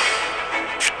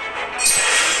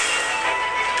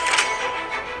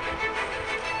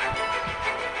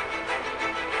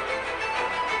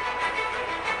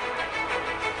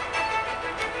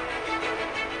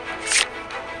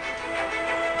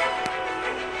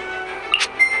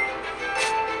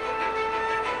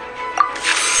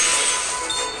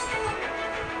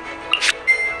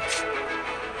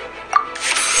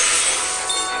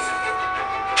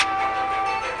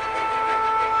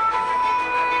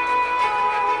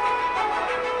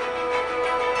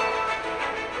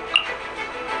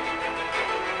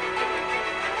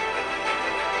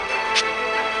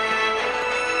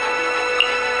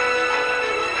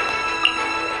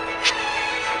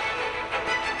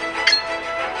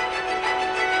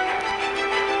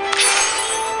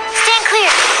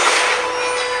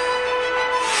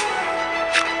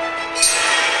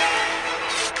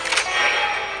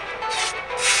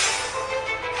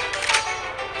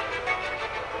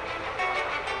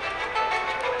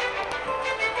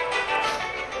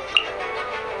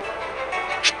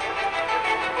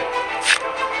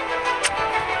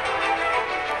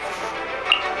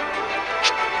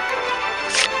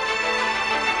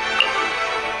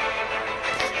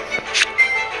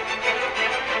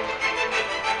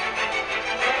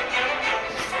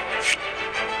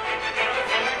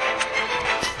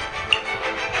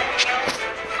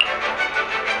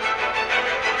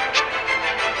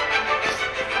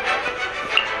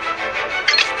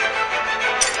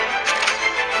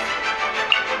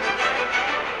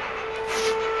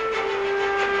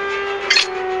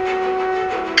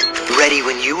 Ready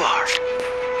when you are.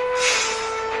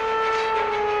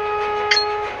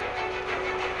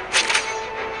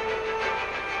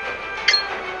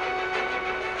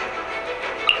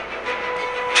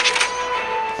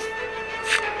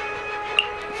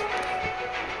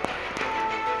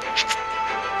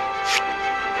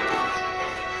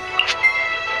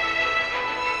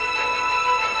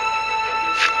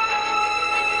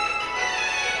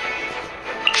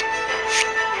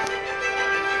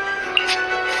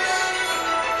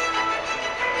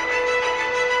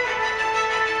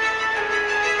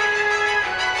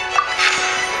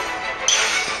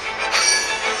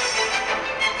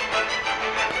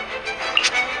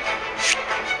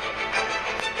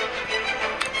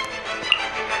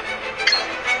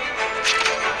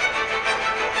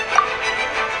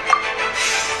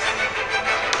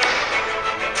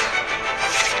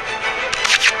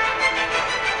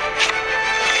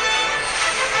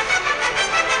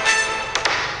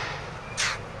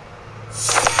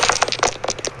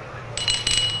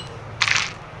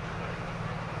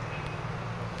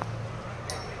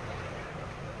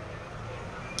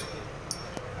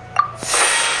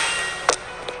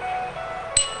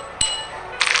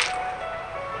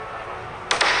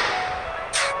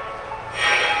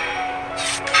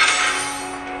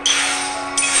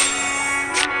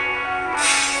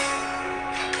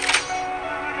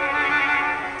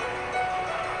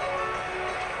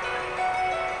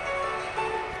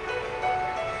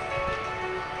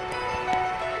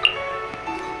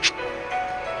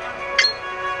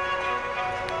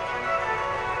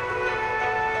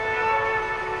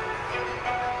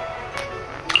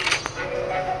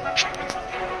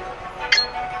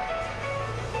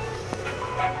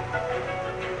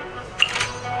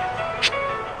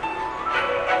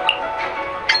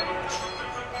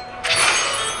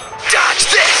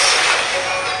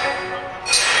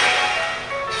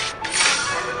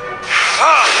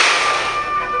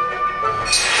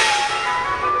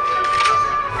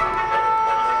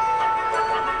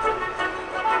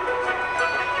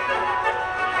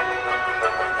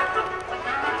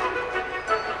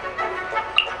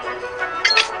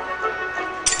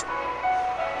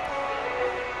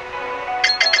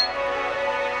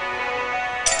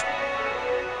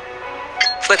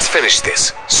 Let's finish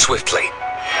this swiftly.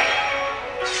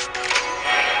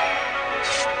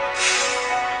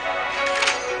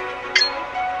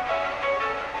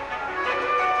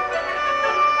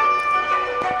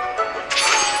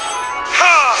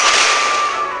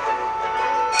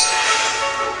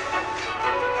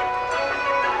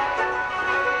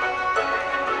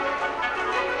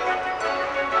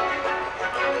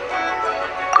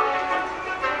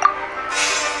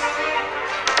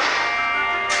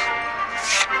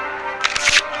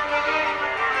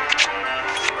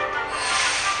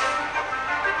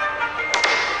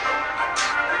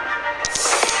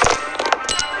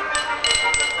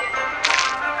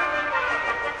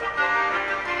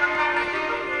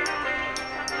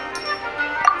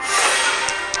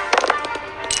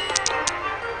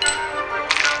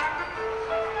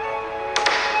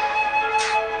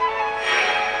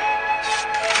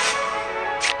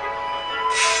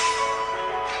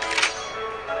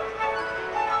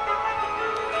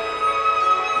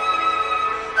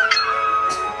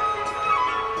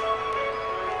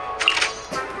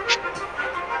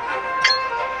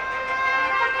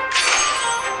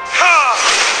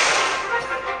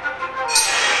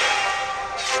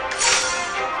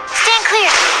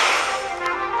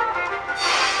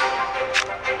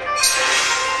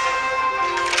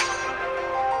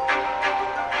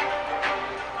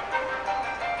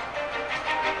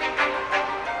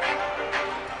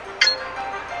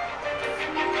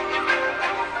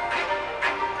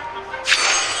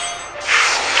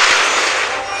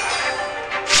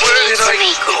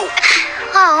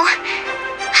 Oh,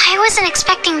 I wasn't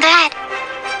expecting that.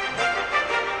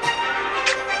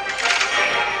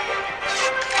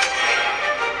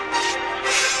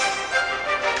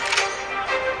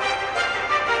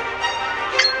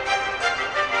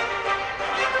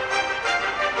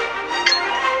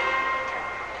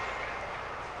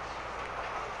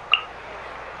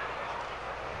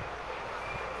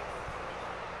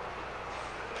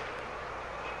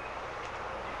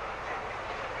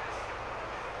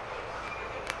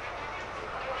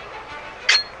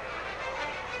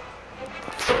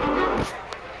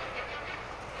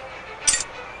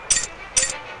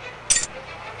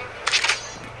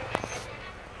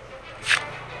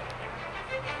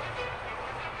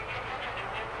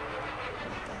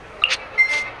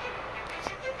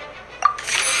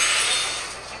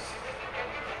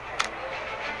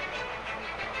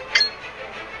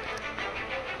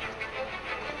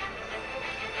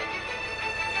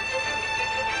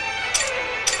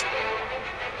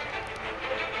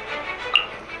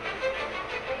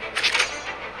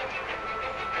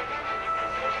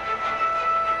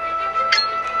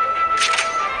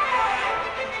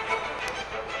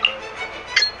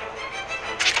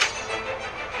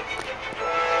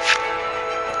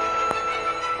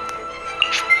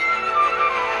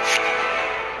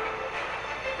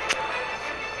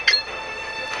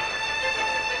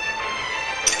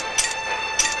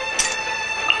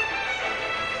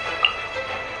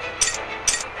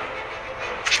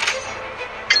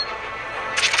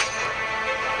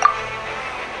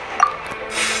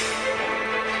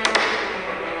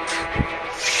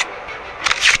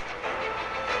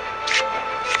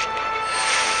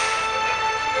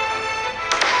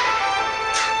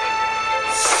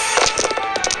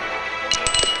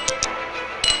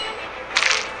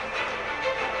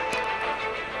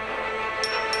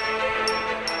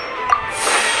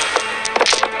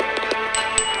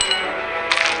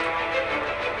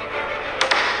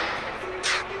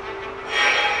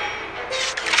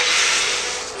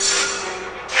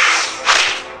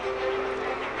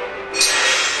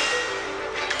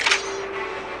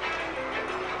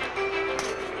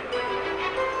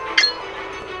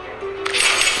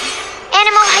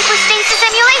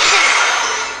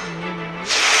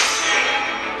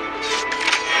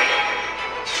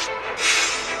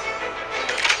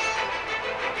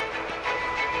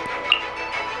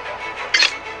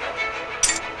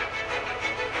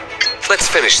 Let's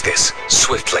finish this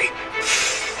swiftly.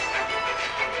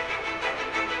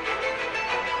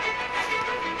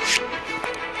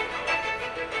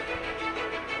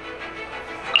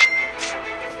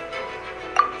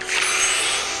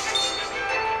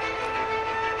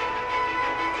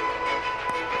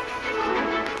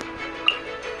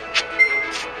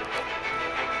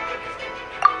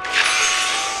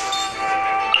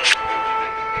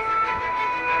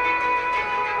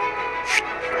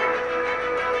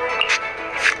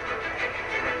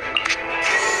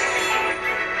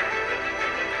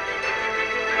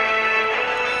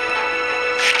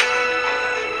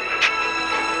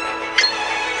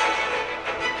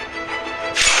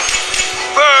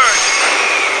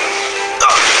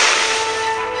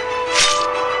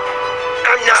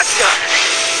 Gotcha!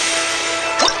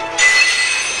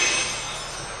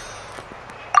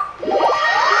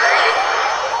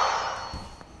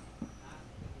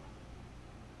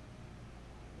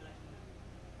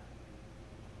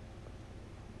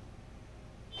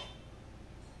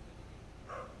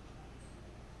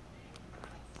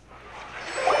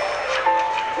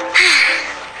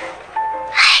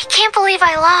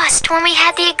 I lost when we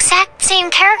had the exact same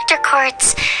character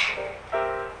cards.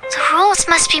 The rules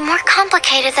must be more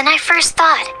complicated than I first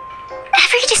thought.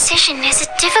 Every decision is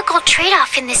a difficult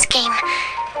trade-off in this game.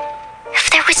 If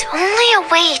there was only a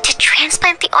way to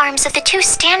transplant the arms of the two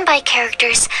standby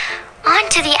characters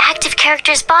onto the active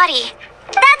character's body.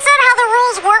 That's not how the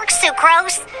rules work,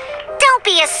 Sucrose. Don't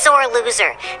be a sore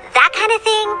loser. That kind of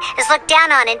thing is looked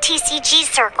down on in TCG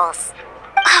circles.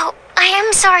 Oh, I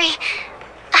am sorry.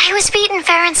 I was beaten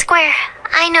fair and square.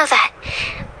 I know that.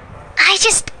 I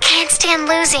just can't stand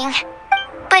losing.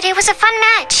 But it was a fun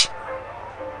match.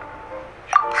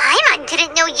 Paimon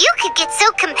didn't know you could get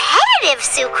so competitive,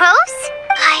 Sucrose.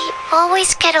 I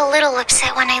always get a little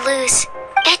upset when I lose.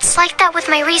 It's like that with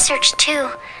my research, too.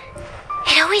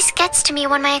 It always gets to me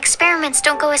when my experiments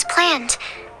don't go as planned.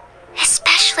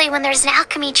 Especially when there's an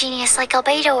alchemy genius like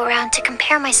Albedo around to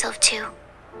compare myself to.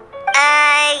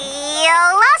 You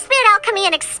lost me at alchemy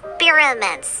and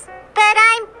experiments. But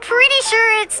I'm pretty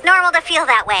sure it's normal to feel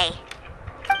that way.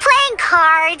 Playing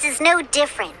cards is no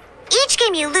different. Each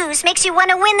game you lose makes you want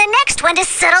to win the next one to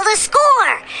settle the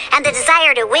score. And the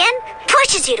desire to win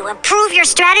pushes you to improve your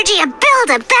strategy and build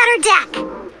a better deck.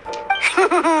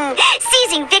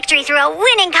 Seizing victory through a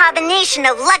winning combination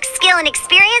of luck, skill, and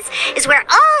experience is where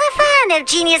all the fun of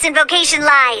Genius Invocation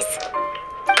lies.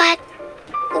 But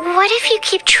what if you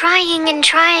keep trying and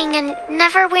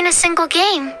never win a single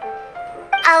game?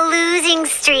 A losing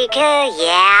streak,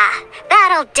 yeah.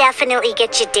 That'll definitely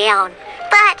get you down.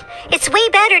 But it's way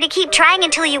better to keep trying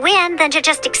until you win than to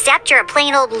just accept you're a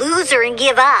plain old loser and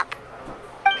give up.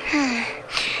 You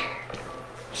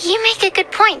make a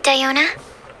good point, Diona.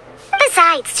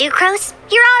 Besides, Sucrose,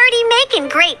 you're already making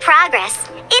great progress.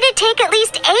 It'd take at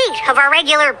least 8 of our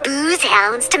regular booze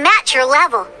hounds to match your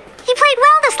level. You played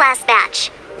well this last match.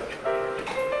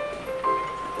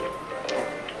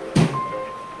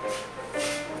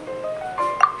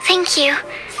 Thank you.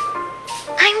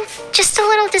 I'm just a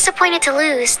little disappointed to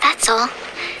lose, that's all.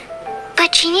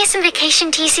 But Genius Invokation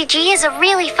TCG is a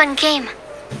really fun game.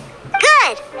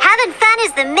 Good! Having fun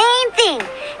is the main thing.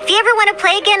 If you ever want to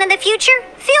play again in the future,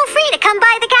 feel free to come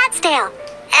by the Cat's Tail.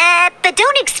 But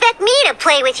don't expect me to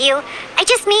play with you. I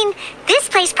just mean, this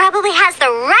place probably has the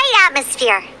right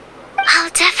atmosphere. I'll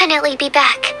definitely be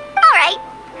back. Alright.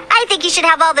 I think you should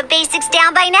have all the basics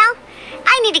down by now.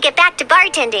 I need to get back to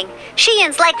bartending.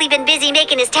 Shiyan's likely been busy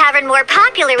making his tavern more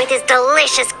popular with his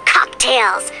delicious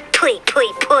cocktails. Pui, pui,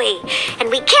 pui. And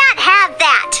we can't have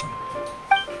that.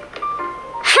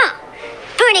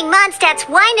 Burning Mondstadt's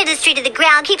wine industry to the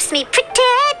ground keeps me pretty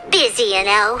busy, you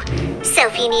know. So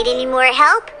if you need any more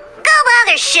help, go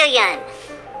bother Shiyan.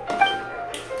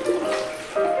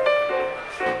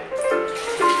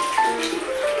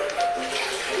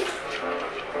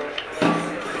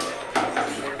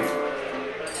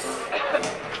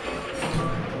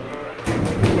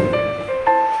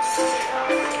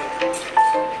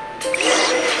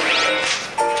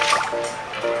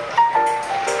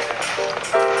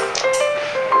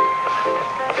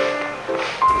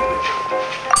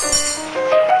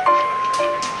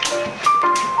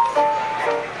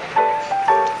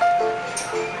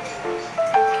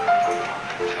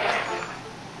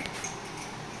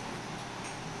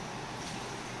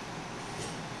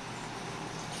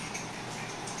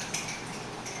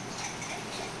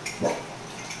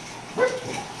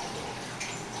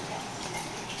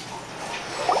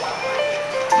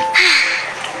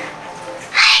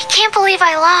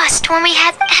 I lost when we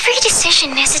had every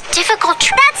decision is a difficult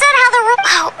That's not how the rule.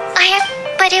 Oh,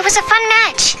 but it was a fun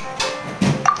match.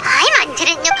 Paimon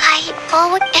didn't know.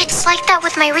 It's like that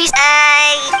with my reason.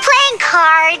 Playing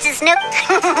cards is no.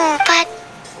 But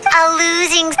a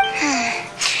losing.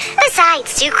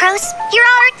 Besides, Sucrose, you're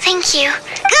alright. Thank you.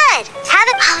 Good.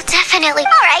 I'll definitely.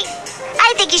 Alright.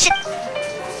 I think you should.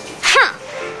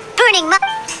 Burning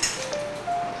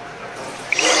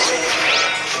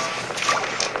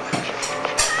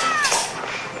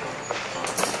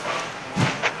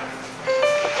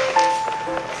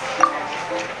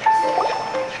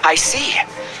I see.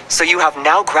 So you have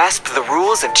now grasped the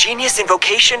rules of Genius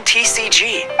Invocation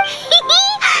TCG.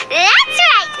 That's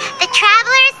right! The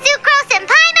Travelers, Sucrose, and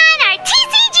Paimon are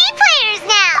TCG players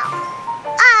now!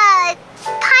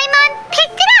 Paimon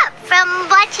picked it up from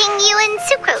watching you and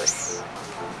Sucrose.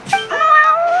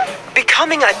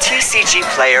 becoming a TCG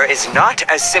player is not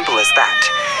as simple as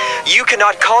that. You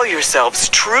cannot call yourselves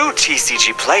true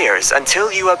TCG players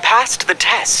until you have passed the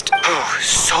test.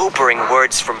 Sobering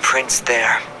words from Prince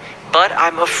there. But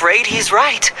I'm afraid he's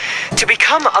right. To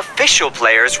become official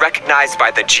players recognized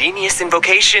by the Genius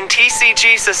Invocation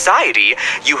TCG Society,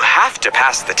 you have to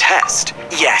pass the test.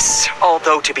 Yes,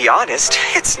 although to be honest,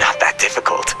 it's not that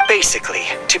difficult. Basically,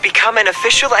 to become an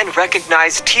official and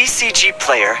recognized TCG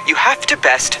player, you have to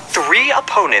best 3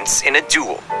 opponents in a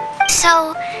duel.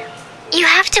 So, you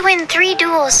have to win 3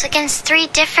 duels against 3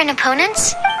 different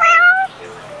opponents?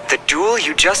 The duel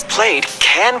you just played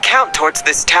can count towards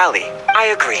this tally.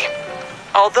 I agree.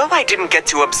 Although I didn't get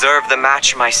to observe the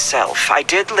match myself, I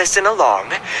did listen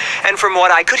along, and from what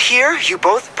I could hear, you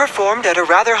both performed at a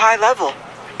rather high level.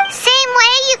 Same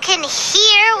way you can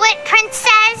hear what Prince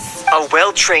says? A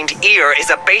well-trained ear is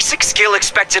a basic skill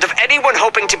expected of anyone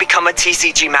hoping to become a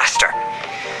TCG master.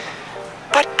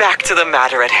 But back to the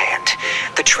matter at hand.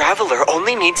 The Traveler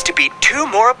only needs to beat 2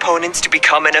 more opponents to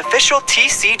become an official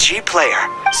TCG player.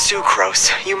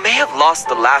 Sucrose, you may have lost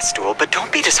the last duel, but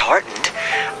don't be disheartened.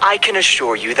 I can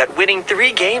assure you that winning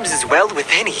 3 games is well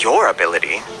within your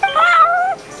ability.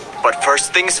 But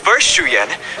first things first, Shuyen.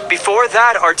 Before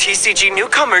that, our TCG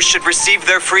newcomers should receive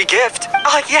their free gift.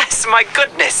 Ah, yes, my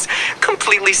goodness.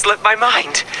 Completely slipped my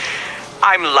mind.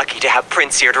 I'm lucky to have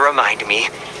Prince here to remind me.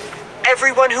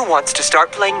 Everyone who wants to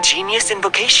start playing Genius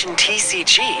Invocation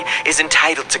TCG is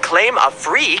entitled to claim a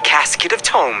free casket of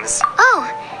tomes. Oh,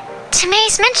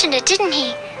 Tamaeus mentioned it, didn't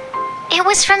he? It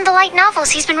was from the light novels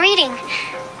he's been reading.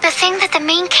 The thing that the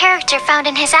main character found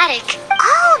in his attic.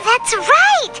 Oh, that's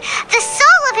right! The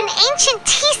soul of an ancient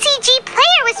TCG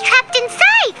player was trapped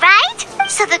inside, right?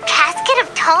 So the casket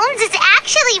of tomes is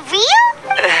actually real?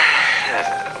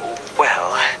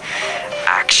 Well,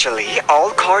 actually,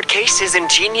 all card cases in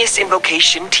Genius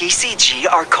Invocation TCG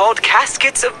are called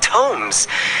caskets of tomes.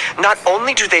 Not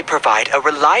only do they provide a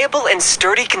reliable and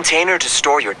sturdy container to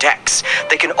store your decks,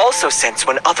 they can also sense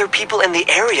when other people in the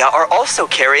area are also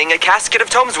carrying a casket of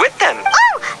tomes with them.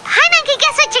 Oh, Paimon can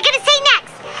guess what you're gonna say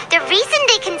next. The reason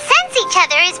they can sense each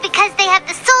other is because they have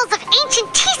the souls of ancient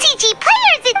TCG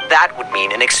players in... That would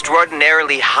mean an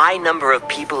extraordinarily high number of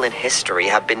people in history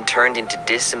have been turned into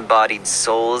disembodied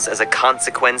souls as a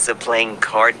consequence of playing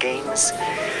card games?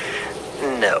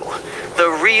 No. The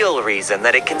real reason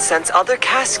that it can sense other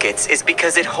caskets is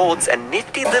because it holds a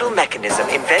nifty little mechanism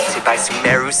invented by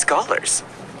Sumeru scholars.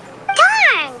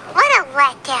 Darn! What a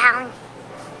letdown.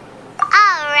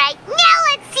 Alright, now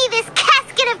let's see this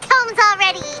casket of tomes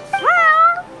already.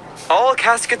 All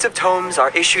caskets of tomes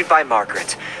are issued by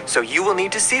Margaret, so you will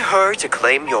need to see her to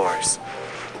claim yours.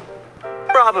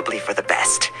 Probably for the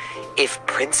best. If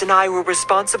Prince and I were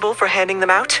responsible for handing them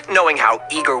out, knowing how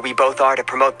eager we both are to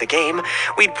promote the game,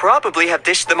 we'd probably have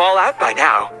dished them all out by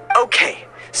now. Okay,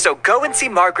 so go and see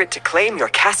Margaret to claim your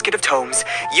casket of tomes,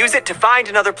 use it to find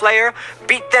another player,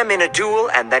 beat them in a duel,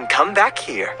 and then come back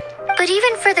here. But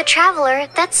even for the Traveler,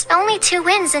 that's only 2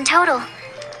 wins in total.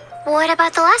 What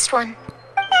about the last one?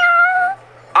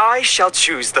 I shall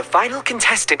choose the final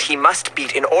contestant he must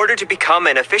beat in order to become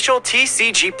an official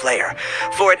TCG player,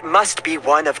 for it must be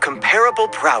one of comparable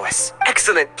prowess.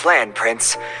 Excellent plan,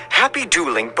 Prince. Happy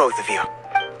dueling, both of you.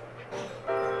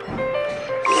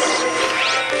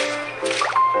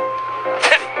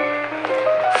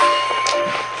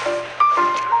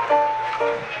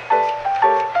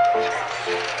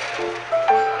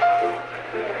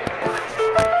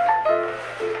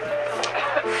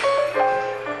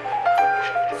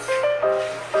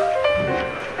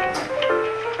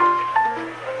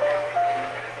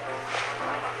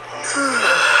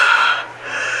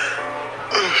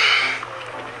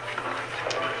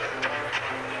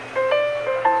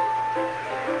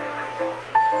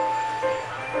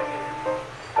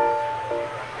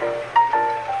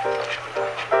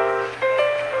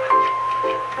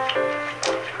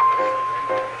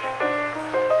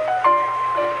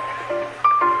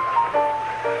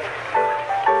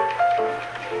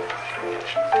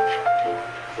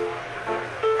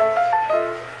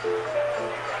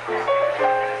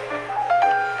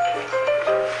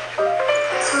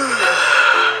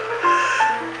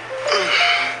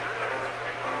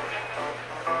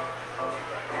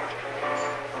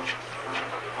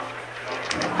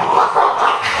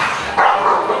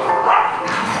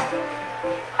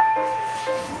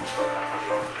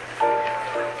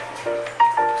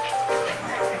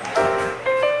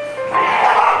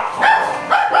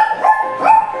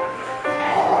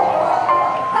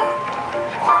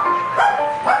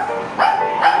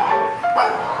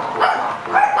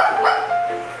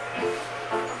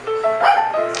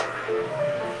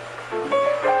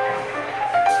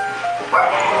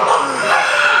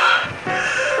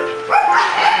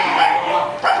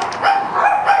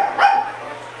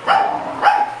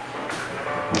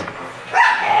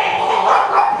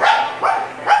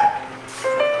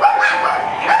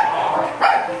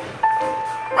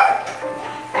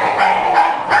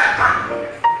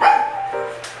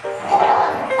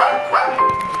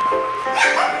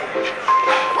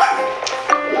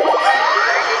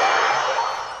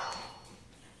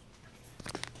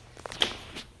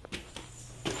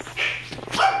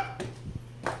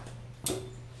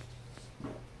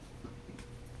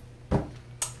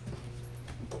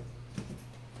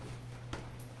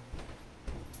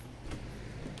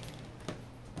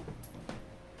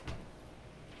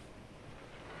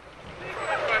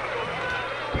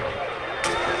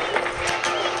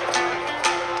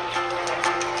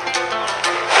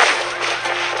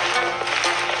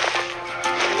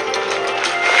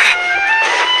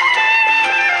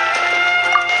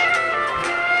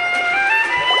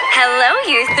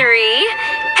 3.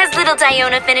 Has little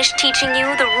Diona finished teaching you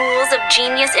the rules of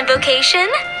genius invocation?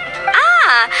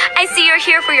 Ah, I see you're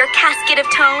here for your casket of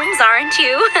tomes, aren't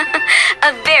you?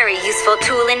 A very useful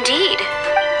tool indeed.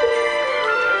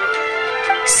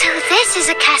 So this is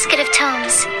a casket of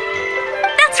tomes.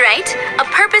 That's right, a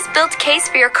purpose-built case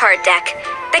for your card deck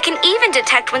that can even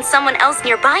detect when someone else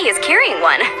nearby is carrying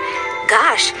one.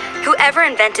 Gosh, whoever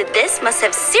invented this must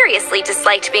have seriously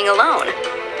disliked being alone.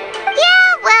 Yeah,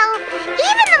 well,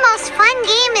 even the most fun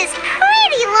game is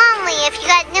pretty lonely if you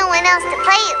got no one else to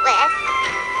play it with.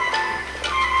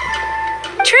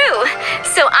 True.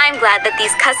 So I'm glad that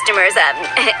these customers,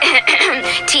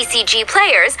 TCG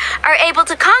players, are able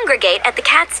to congregate at the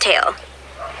Cat's Tail.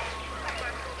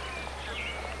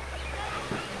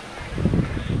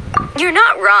 You're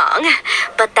not wrong,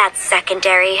 but that's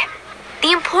secondary.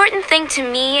 The important thing to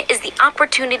me is the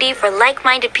opportunity for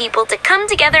like-minded people to come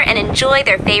together and enjoy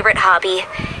their favorite hobby.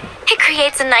 It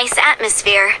creates a nice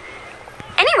atmosphere.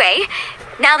 Anyway,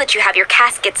 now that you have your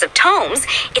caskets of tomes,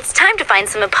 it's time to find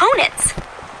some opponents.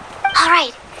 All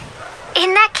right.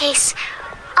 In that case,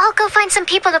 I'll go find some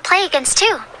people to play against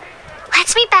too.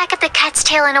 Let's meet back at the Cat's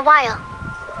Tail in a while.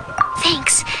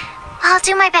 Thanks. I'll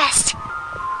do my best.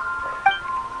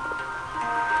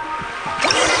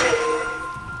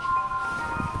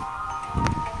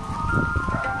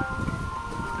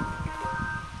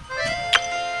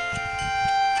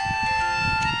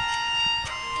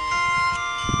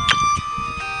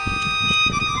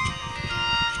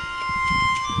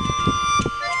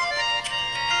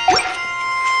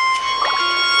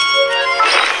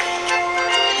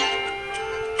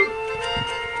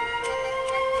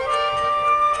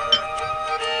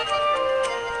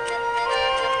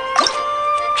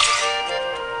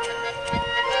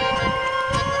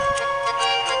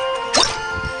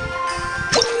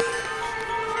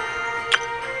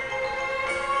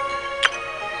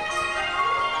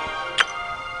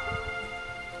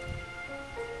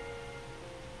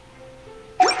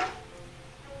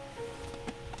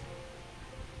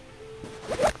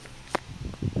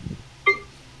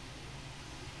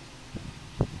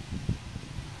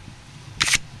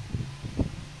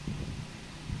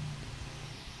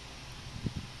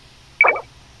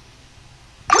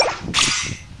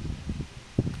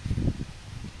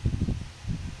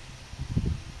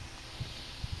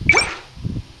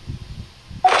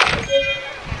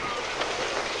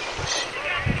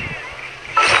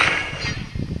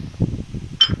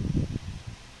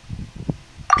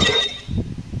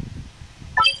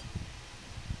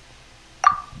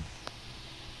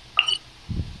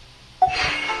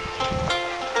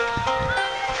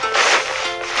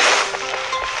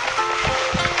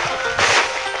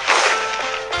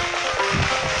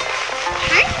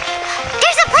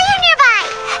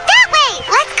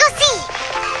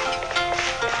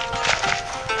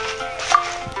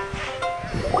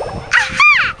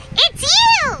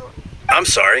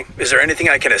 Sorry, is there anything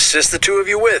I can assist the two of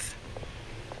you with?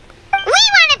 We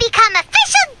want to become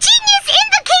official Genius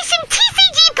Invokation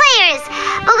TCG players,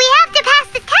 but we have to pass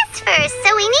the test first,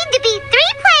 so we need to be 3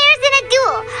 players in a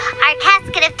duel. Our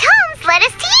casket of tomes led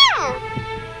us to you.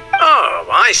 Oh,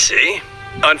 I see.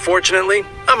 Unfortunately,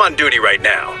 I'm on duty right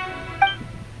now.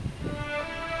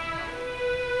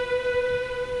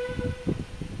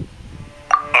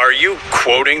 Are you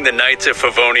quoting the Knights of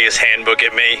Favonius handbook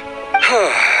at me?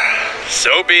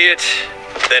 So be it.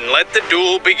 Then let the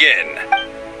duel begin.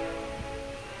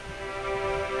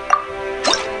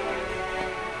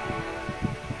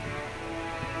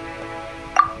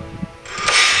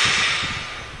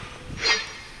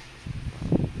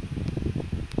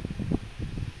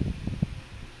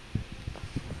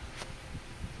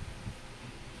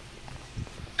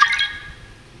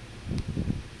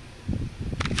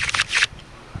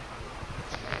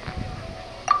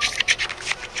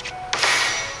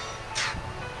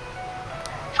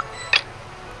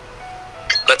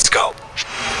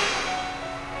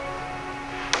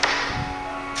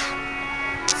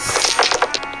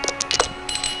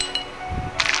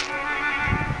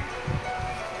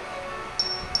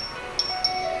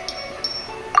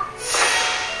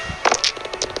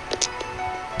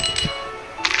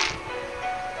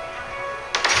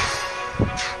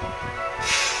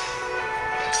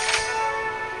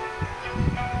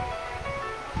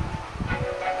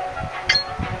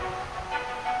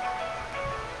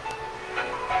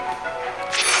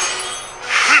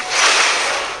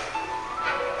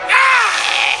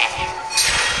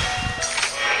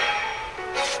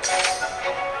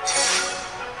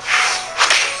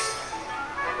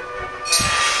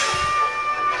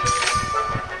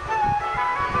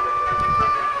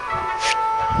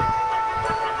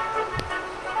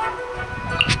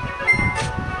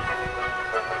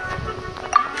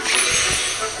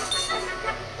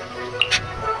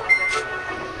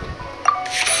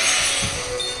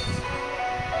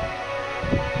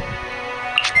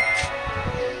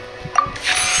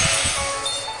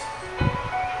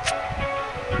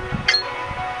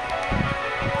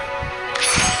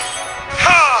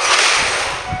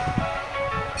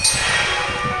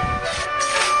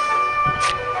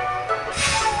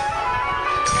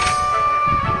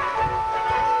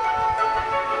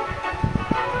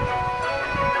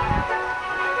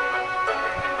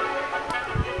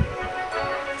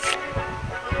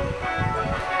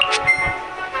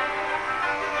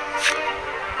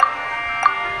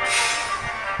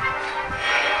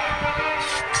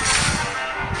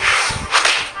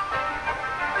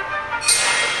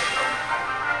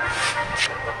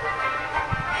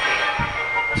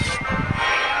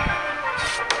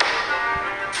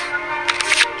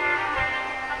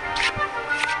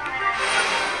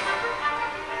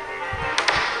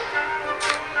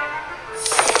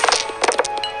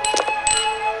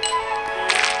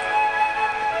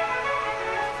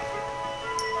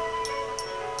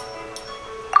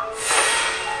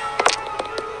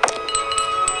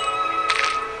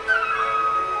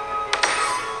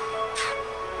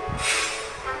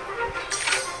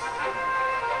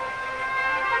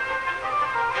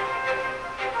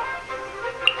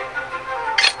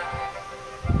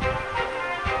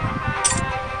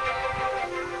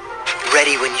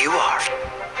 ready when you are.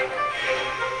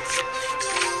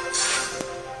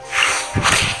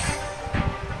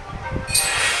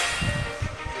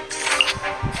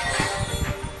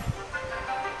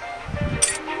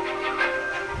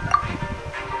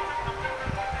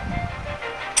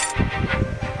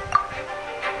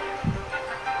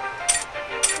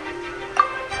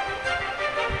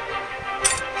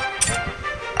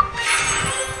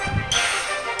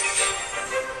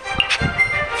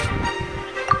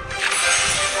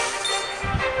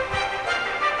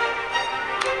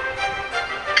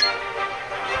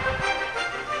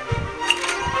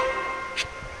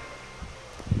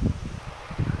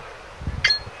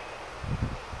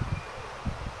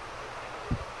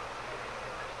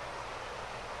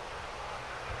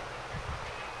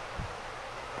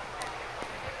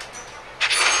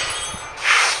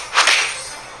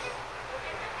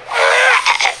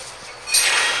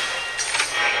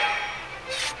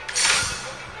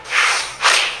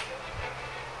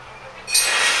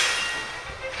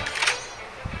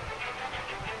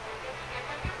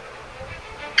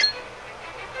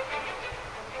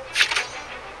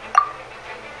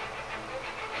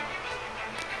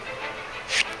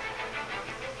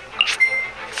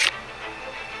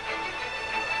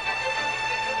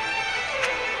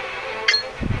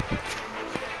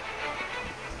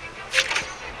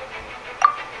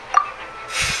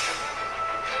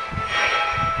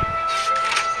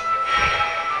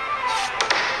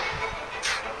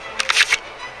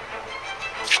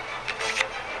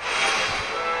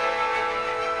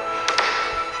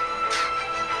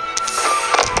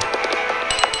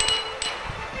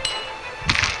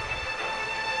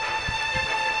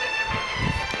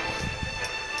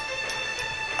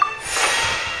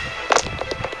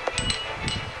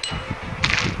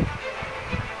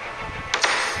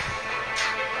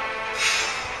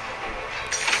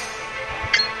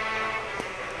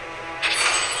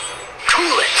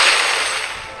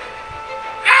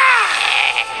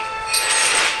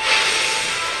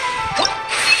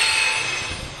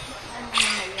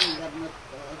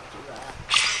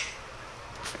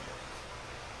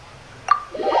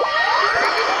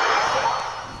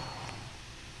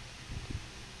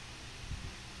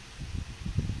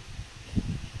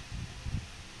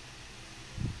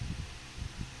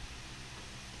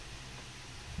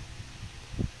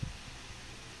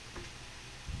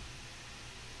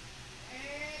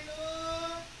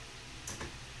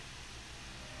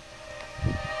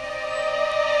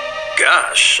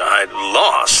 Gosh, I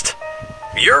lost.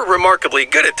 You're remarkably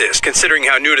good at this, considering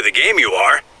how new to the game you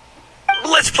are.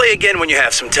 Let's play again when you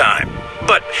have some time.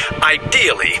 But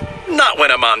ideally, not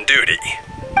when I'm on duty.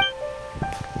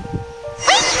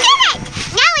 We did it!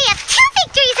 Now we have 2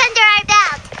 victories under our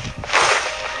belt.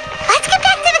 Let's get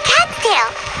back to the cat's tail.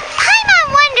 Paimon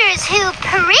wonders who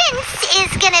Prince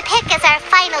is gonna pick as our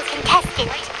final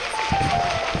contestant.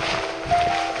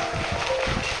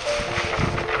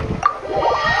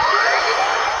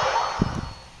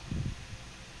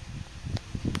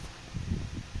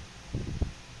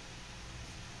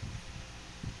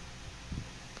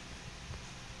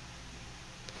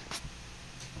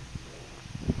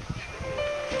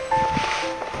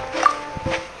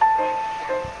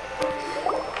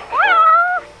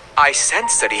 I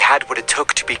sensed that he had what it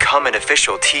took to become an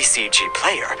official TCG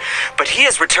player, but he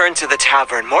has returned to the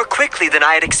tavern more quickly than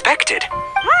I had expected.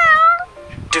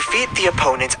 Defeat the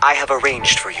opponent I have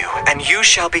arranged for you, and you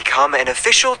shall become an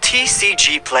official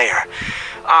TCG player.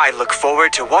 I look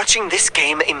forward to watching this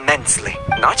game immensely.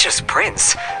 Not just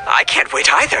Prince. I can't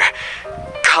wait either.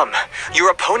 Come,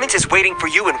 your opponent is waiting for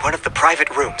you in one of the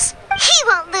private rooms. He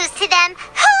won't lose to them,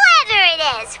 whoever it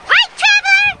is. Right,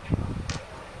 Traveler?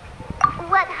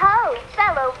 What ho,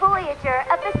 fellow voyager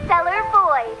of the stellar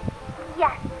void.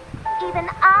 Yes, even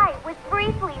I was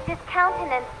briefly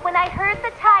discountenanced when I heard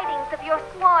the tidings of your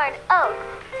sworn oath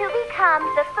to become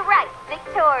the thrice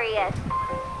victorious.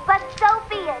 But so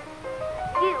be it.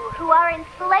 You who are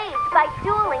enslaved by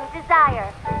dueling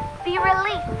desire, be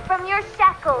released from your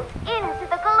shackles into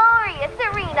the glorious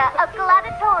arena of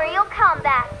gladiatorial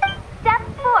combat. Step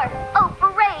forth, O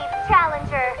brave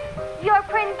challenger. Your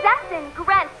princessin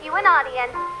grants you an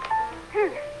audience.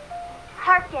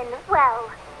 Hearken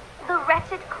well. The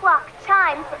wretched clock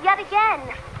chimes yet again,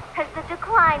 as the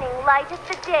declining light of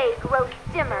the day grows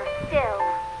dimmer still.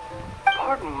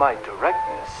 Pardon my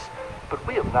directness, but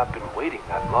we have not been waiting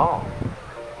that long.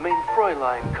 Mein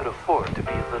Fräulein could afford to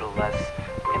be a little less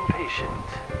impatient.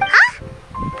 Huh?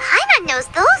 Paimon knows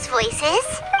those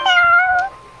voices.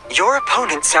 Your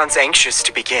opponent sounds anxious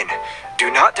to begin.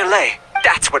 Do not delay.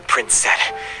 That's what Prince said.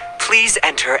 Please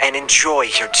enter and enjoy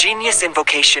your Genius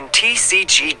Invocation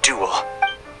TCG duel.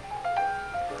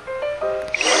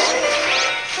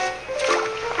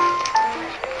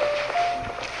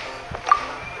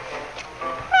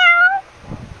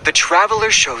 The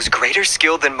Traveler shows greater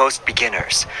skill than most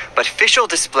beginners, but Fischl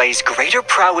displays greater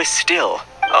prowess still.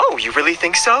 Oh, you really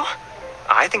think so?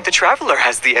 I think the Traveler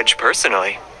has the edge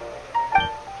personally.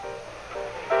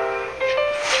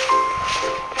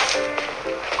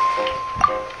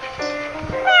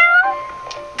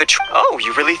 Oh,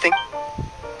 you really think...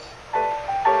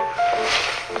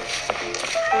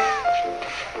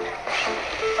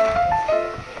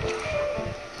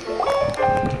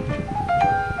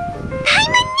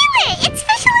 It's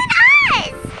Fischl and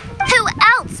Oz! Who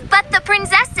else but the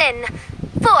Prinzessin?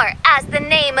 For, as the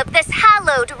name of this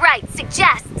hallowed rite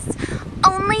suggests,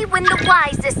 only when the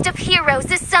wisest of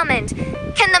heroes is summoned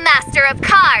can the Master of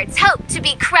Cards hope to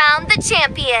be crowned the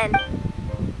champion.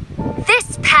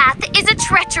 This path is a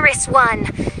treacherous one.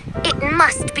 It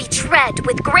must be tread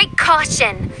with great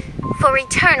caution, for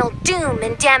eternal doom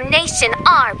and damnation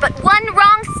are but one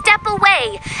wrong step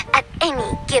away at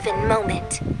any given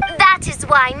moment. That is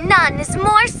why none is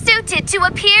more suited to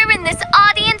appear in this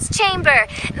audience chamber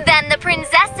than the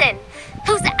Prinzessin,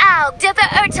 whose Aug de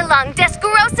Beurtelang des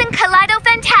großen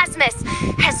Kaleido-Phantasmus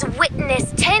has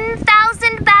witnessed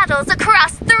 10,000 battles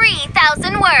across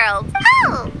 3,000 worlds.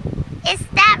 Oh, is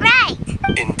that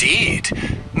right? Indeed.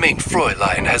 Main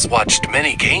Fräulein has watched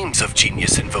many games of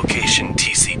Genius Invocation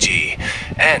TCG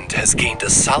and has gained a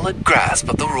solid grasp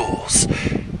of the rules.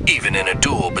 Even in a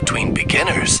duel between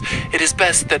beginners, it is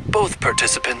best that both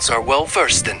participants are well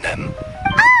versed in them.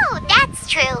 Oh, that's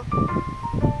true.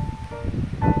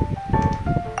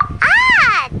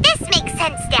 Ah, this makes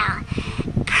sense now.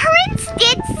 Prince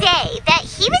did say that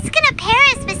he was gonna pair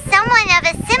us with someone of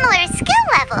a similar skill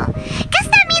level. Guess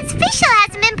that means Fischl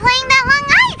hasn't been playing that long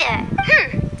either.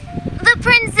 The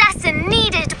Prinzessin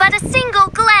needed but a single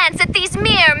glance at these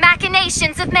mere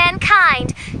machinations of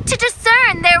mankind to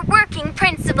discern their working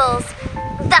principles.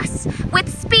 Thus, with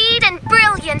speed and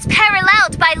brilliance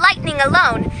paralleled by lightning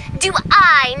alone, do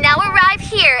I now arrive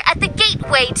here at the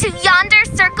gateway to yonder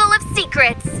circle of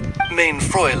secrets. Main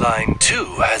Fräulein, too,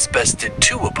 has bested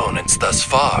 2 opponents thus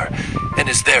far, and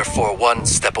is therefore one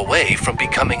step away from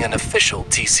becoming an official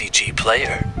TCG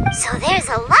player. So there's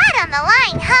a lot on the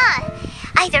line, huh?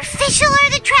 Either Fischl or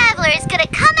the Traveler is gonna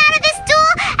come out of this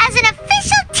duel as an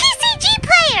official TCG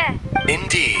player!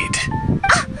 Indeed.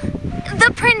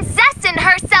 The Prinzessin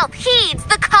herself heeds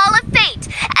the call of fate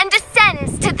and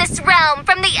descends to this realm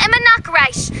from the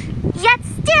Immonachreich. Yet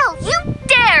still, you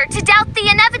dare to doubt the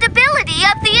inevitability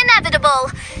of the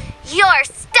inevitable. Your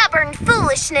stubborn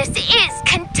foolishness is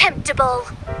contemptible.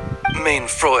 Main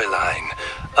Fräulein,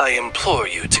 I implore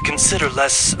you to consider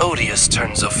less odious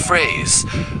turns of phrase,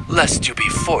 lest you be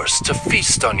forced to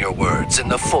feast on your words in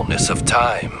the fullness of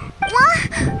time.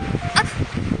 What?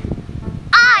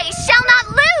 I shall not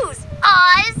lose,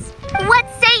 Oz! What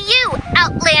say you,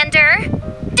 Outlander?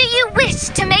 Do you wish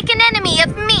to make an enemy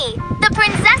of me, the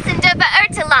Prinzessin de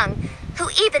Beurtelang, who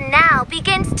even now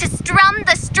begins to strum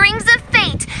the strings of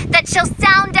fate that shall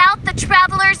sound out the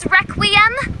Traveler's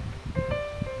requiem?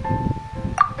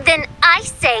 Then I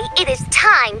say it is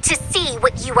time to see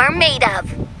what you are made of.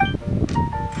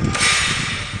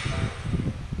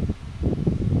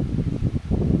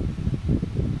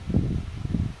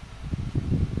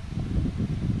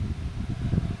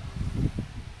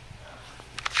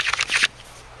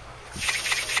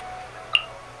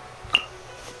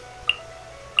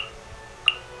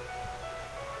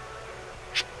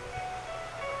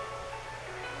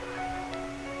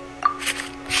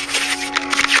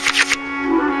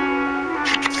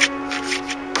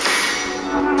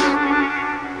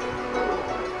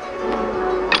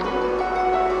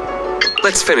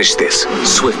 Let's finish this,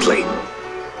 swiftly.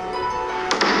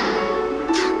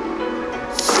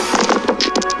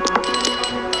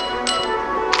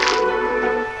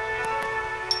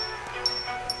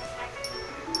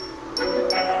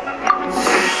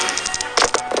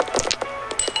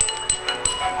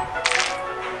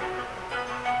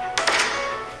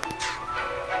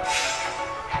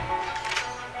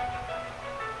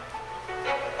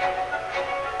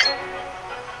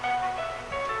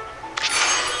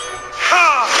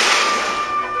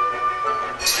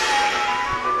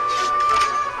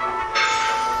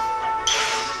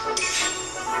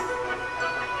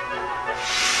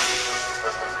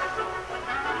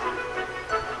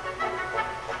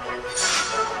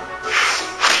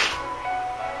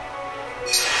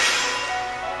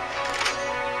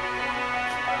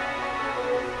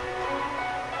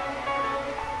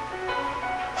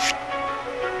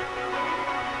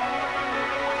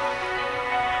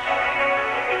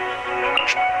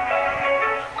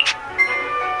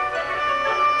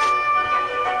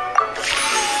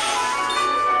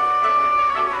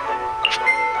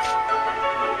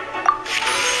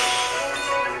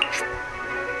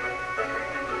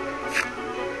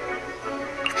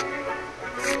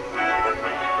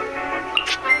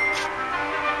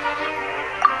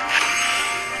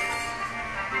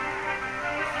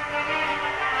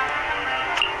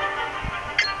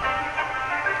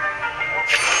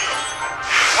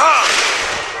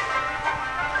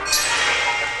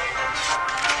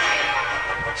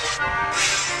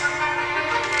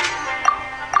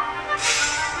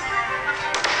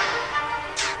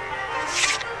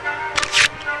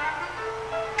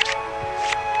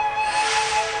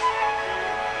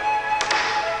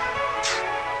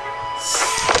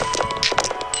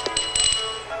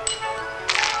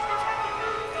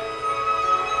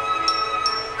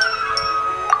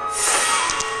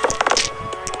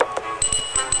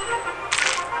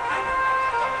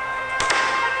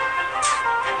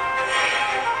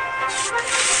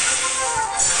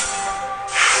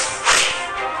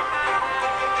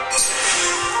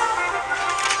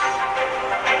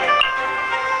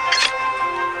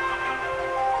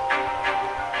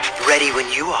 Ready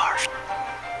when you are.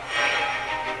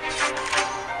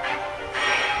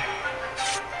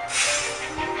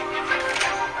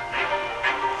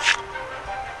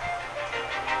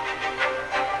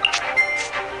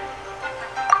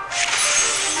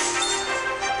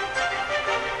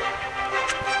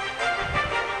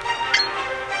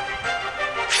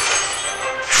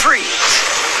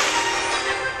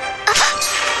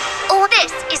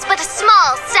 This is but a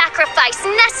small sacrifice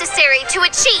necessary to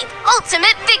achieve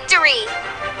ultimate victory.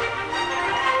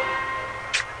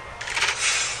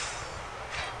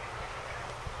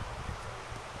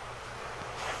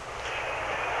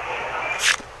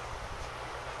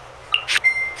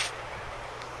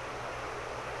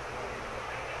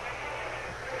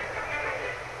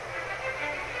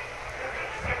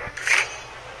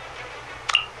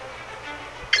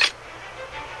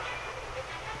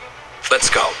 Let's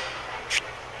go.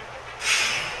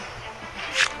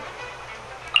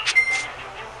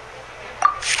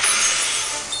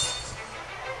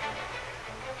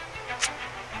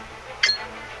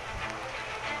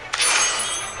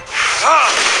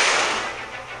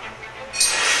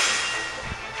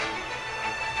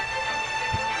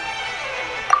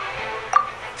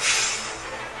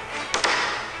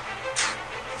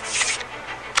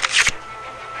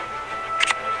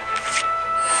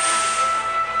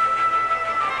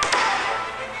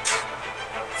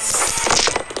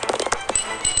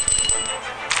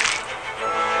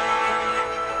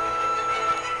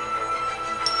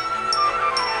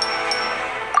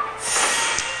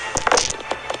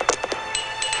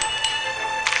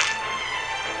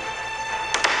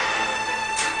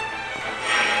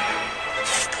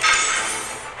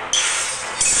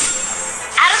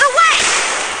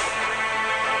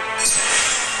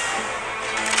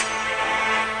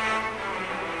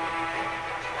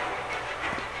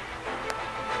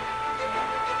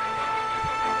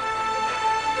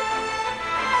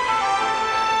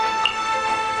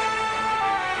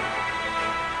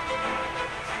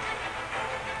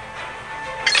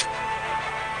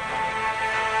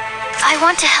 I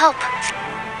want to help.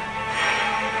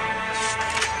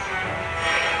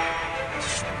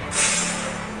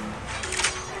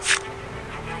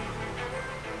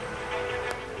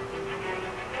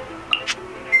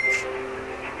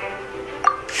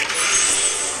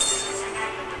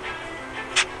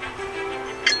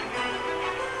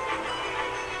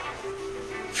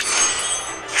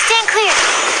 Stand clear.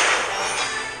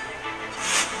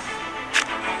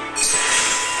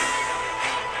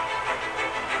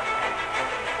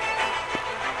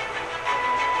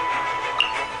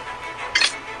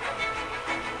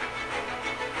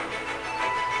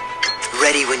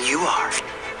 Ready when you are.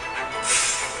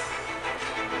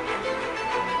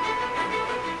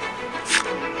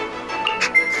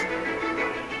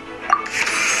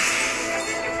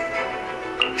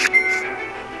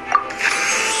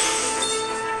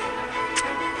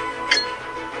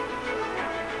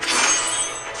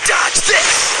 Dodge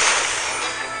this!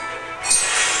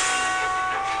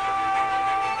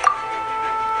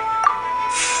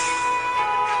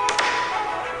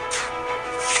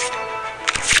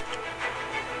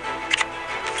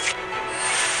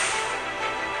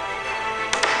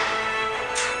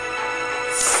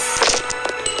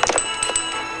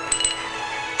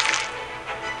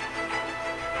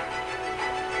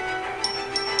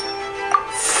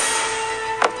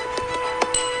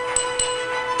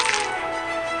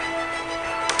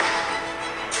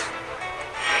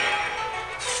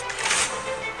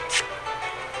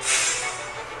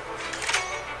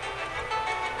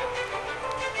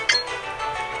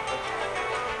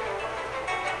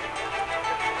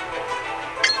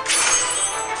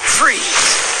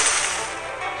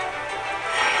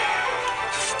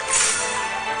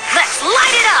 Let's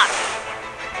light it up!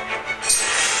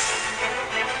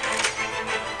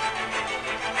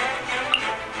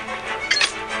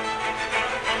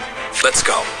 Let's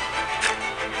go.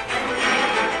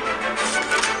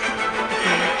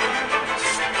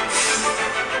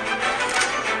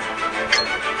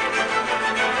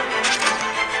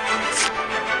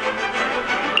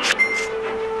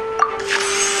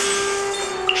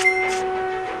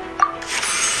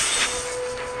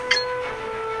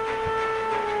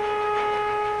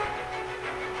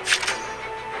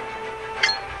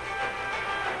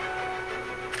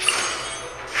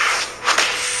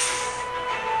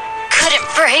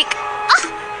 Break.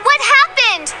 What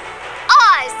happened?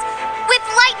 Oz, with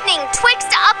lightning twixt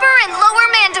upper and lower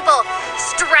mandible,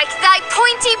 strike thy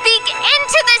pointy beak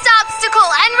into this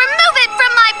obstacle and remove it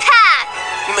from my path!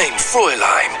 Mein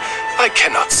Fräulein, I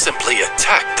cannot simply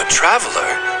attack the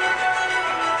traveler.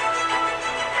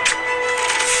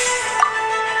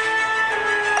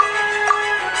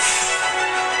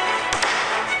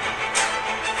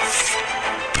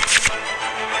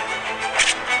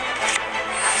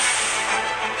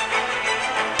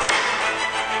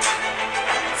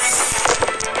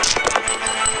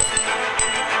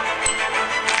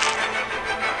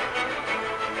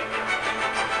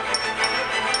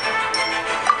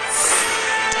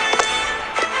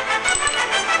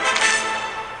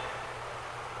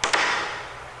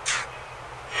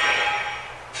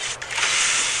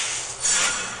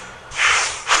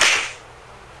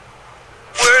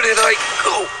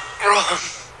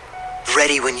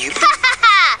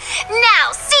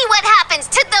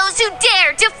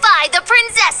 defy the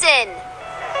Prinzessin!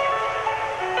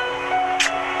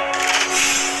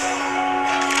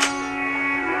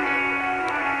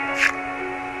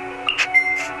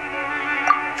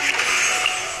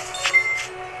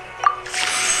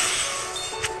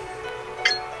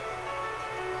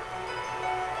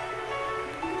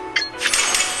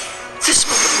 This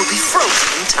moment will be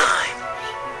frozen in time.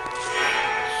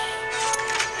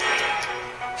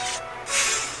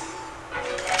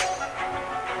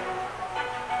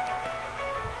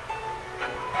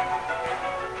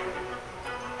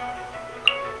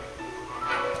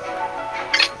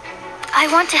 I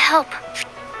want to help.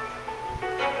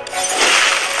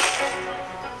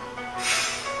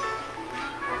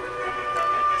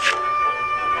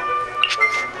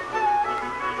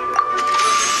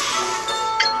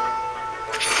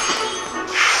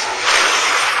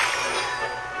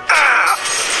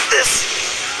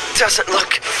 This doesn't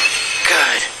look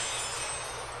good.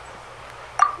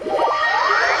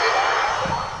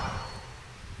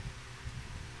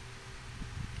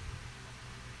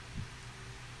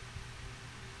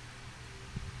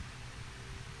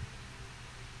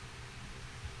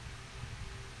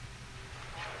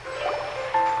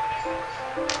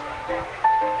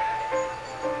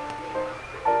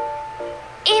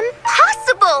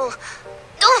 Impossible!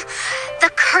 Ugh, the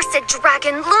cursed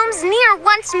dragon looms near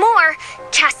once more,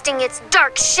 casting its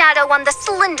dark shadow on the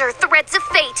slender threads of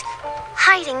fate,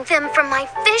 hiding them from my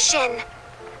vision.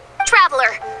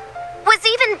 Traveler, was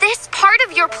even this part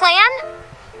of your plan?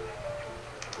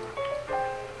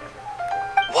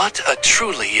 What a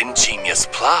truly ingenious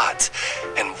plot,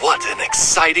 and what an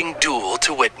exciting duel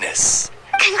to witness.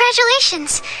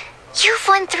 Congratulations! You've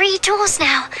won 3 duels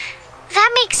now.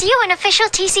 That makes you an official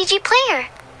TCG player.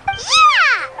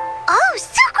 Yeah! Oh,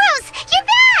 Sucrose, you're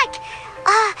back!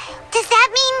 Does that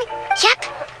mean... Yep.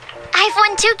 I've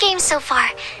won 2 games so far.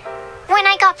 When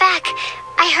I got back,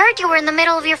 I heard you were in the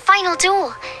middle of your final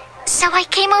duel, so I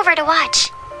came over to watch.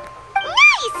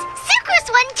 Nice! Sucrose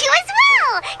won too as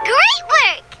well! Great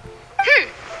work!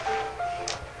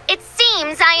 It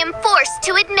seems I am forced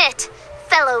to admit,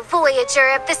 fellow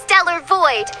voyager of the stellar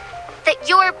void, that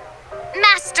your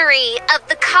mastery of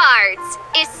the cards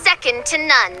is second to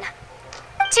none.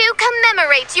 To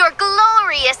commemorate your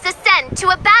glorious ascent to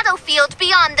a battlefield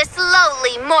beyond this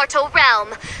lowly mortal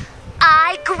realm,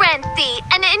 I grant thee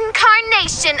an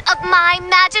incarnation of my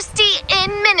majesty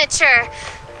in miniature.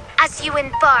 As you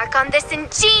embark on this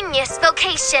ingenious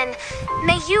vocation,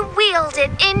 may you wield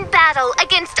it in battle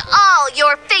against all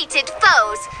your fated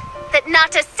foes, that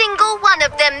not a single one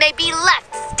of them may be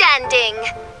left standing.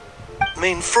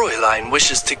 Main Fräulein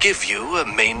wishes to give you a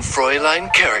Main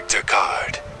Fräulein character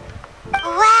card.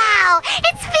 Wow!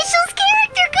 It's Fischl's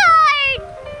character card!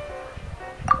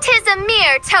 'Tis a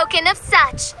mere token of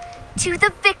such. To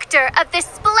the victor of this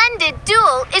splendid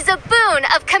duel is a boon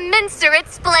of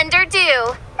commensurate splendor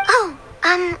due. Oh,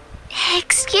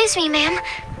 excuse me, ma'am.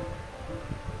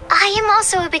 I am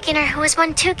also a beginner who has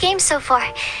won 2 games so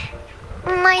far.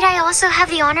 Might I also have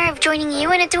the honor of joining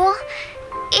you in a duel?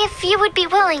 If you would be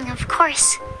willing, of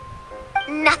course.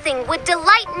 Nothing would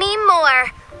delight me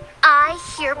more. I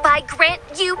hereby grant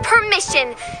you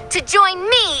permission to join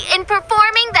me in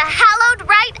performing the hallowed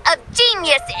rite of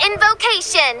genius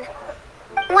invocation.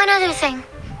 One other thing.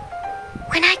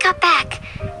 When I got back,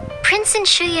 Prince and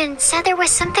Shuyan said there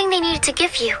was something they needed to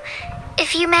give you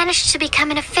if you managed to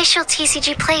become an official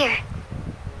TCG player.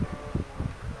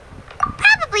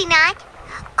 Probably not.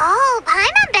 Oh,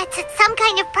 Paimon bets it's some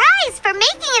kind of prize for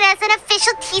making it as an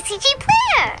official TCG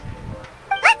player.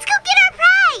 Let's go get our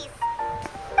prize!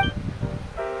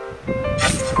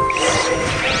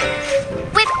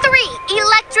 With 3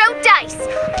 electro dice,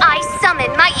 I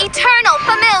summon my eternal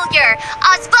familiar,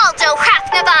 Osvaldo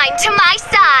Hafnavine, to my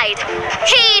side.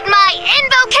 Heed my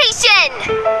invocation!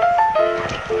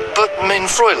 But, Main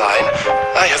Fräulein,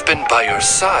 I have been by your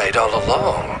side all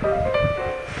along.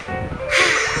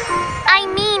 I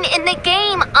mean in the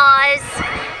game, Oz.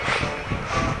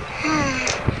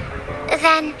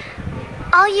 Then,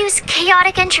 I'll use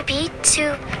Chaotic Entropy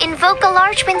to invoke a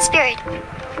large wind spirit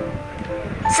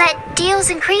that deals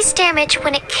increased damage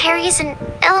when it carries an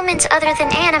element other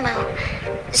than Animo.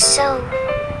 So...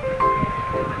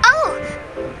 Oh!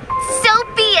 So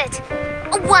be it!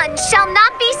 One shall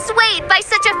not be swayed by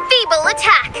such a feeble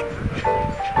attack!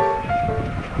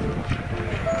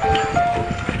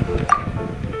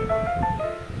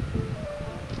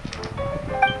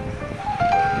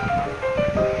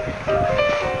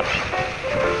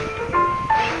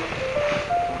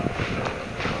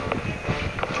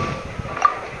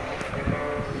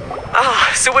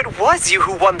 So it was you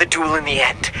who won the duel in the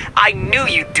end. I knew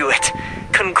you'd do it.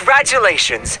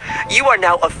 Congratulations! You are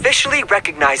now officially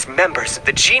recognized members of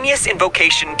the Genius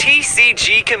Invocation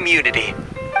TCG community.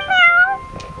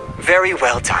 Very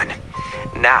well done.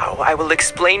 Now, I will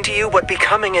explain to you what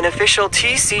becoming an official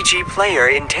TCG player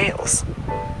entails.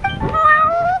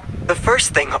 The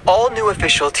first thing all new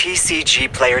official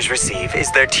TCG players receive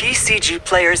is their TCG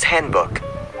Player's Handbook.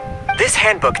 This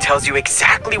handbook tells you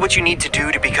exactly what you need to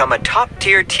do to become a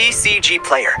top-tier TCG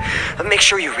player. Make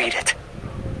sure you read it.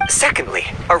 Secondly,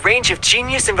 a range of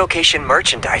Genius Invocation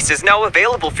merchandise is now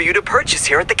available for you to purchase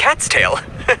here at the Cat's Tail.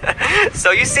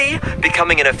 So you see,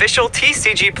 becoming an official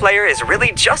TCG player is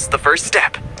really just the first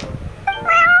step.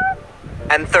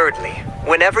 And thirdly,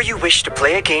 whenever you wish to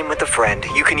play a game with a friend,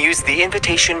 you can use the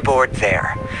invitation board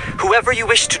there. Whoever you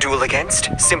wish to duel against,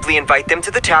 simply invite them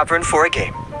to the tavern for a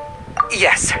game.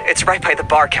 Yes, it's right by the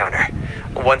bar counter.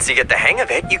 Once you get the hang of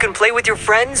it, you can play with your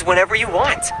friends whenever you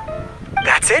want.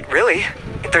 That's it, really.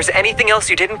 If there's anything else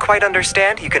you didn't quite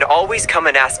understand, you can always come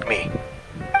and ask me.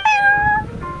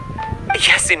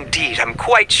 Yes, indeed, I'm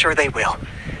quite sure they will.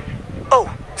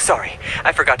 Oh, sorry,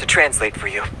 I forgot to translate for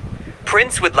you.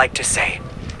 Prince would like to say,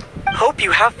 hope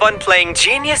you have fun playing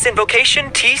Genius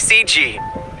Invocation TCG.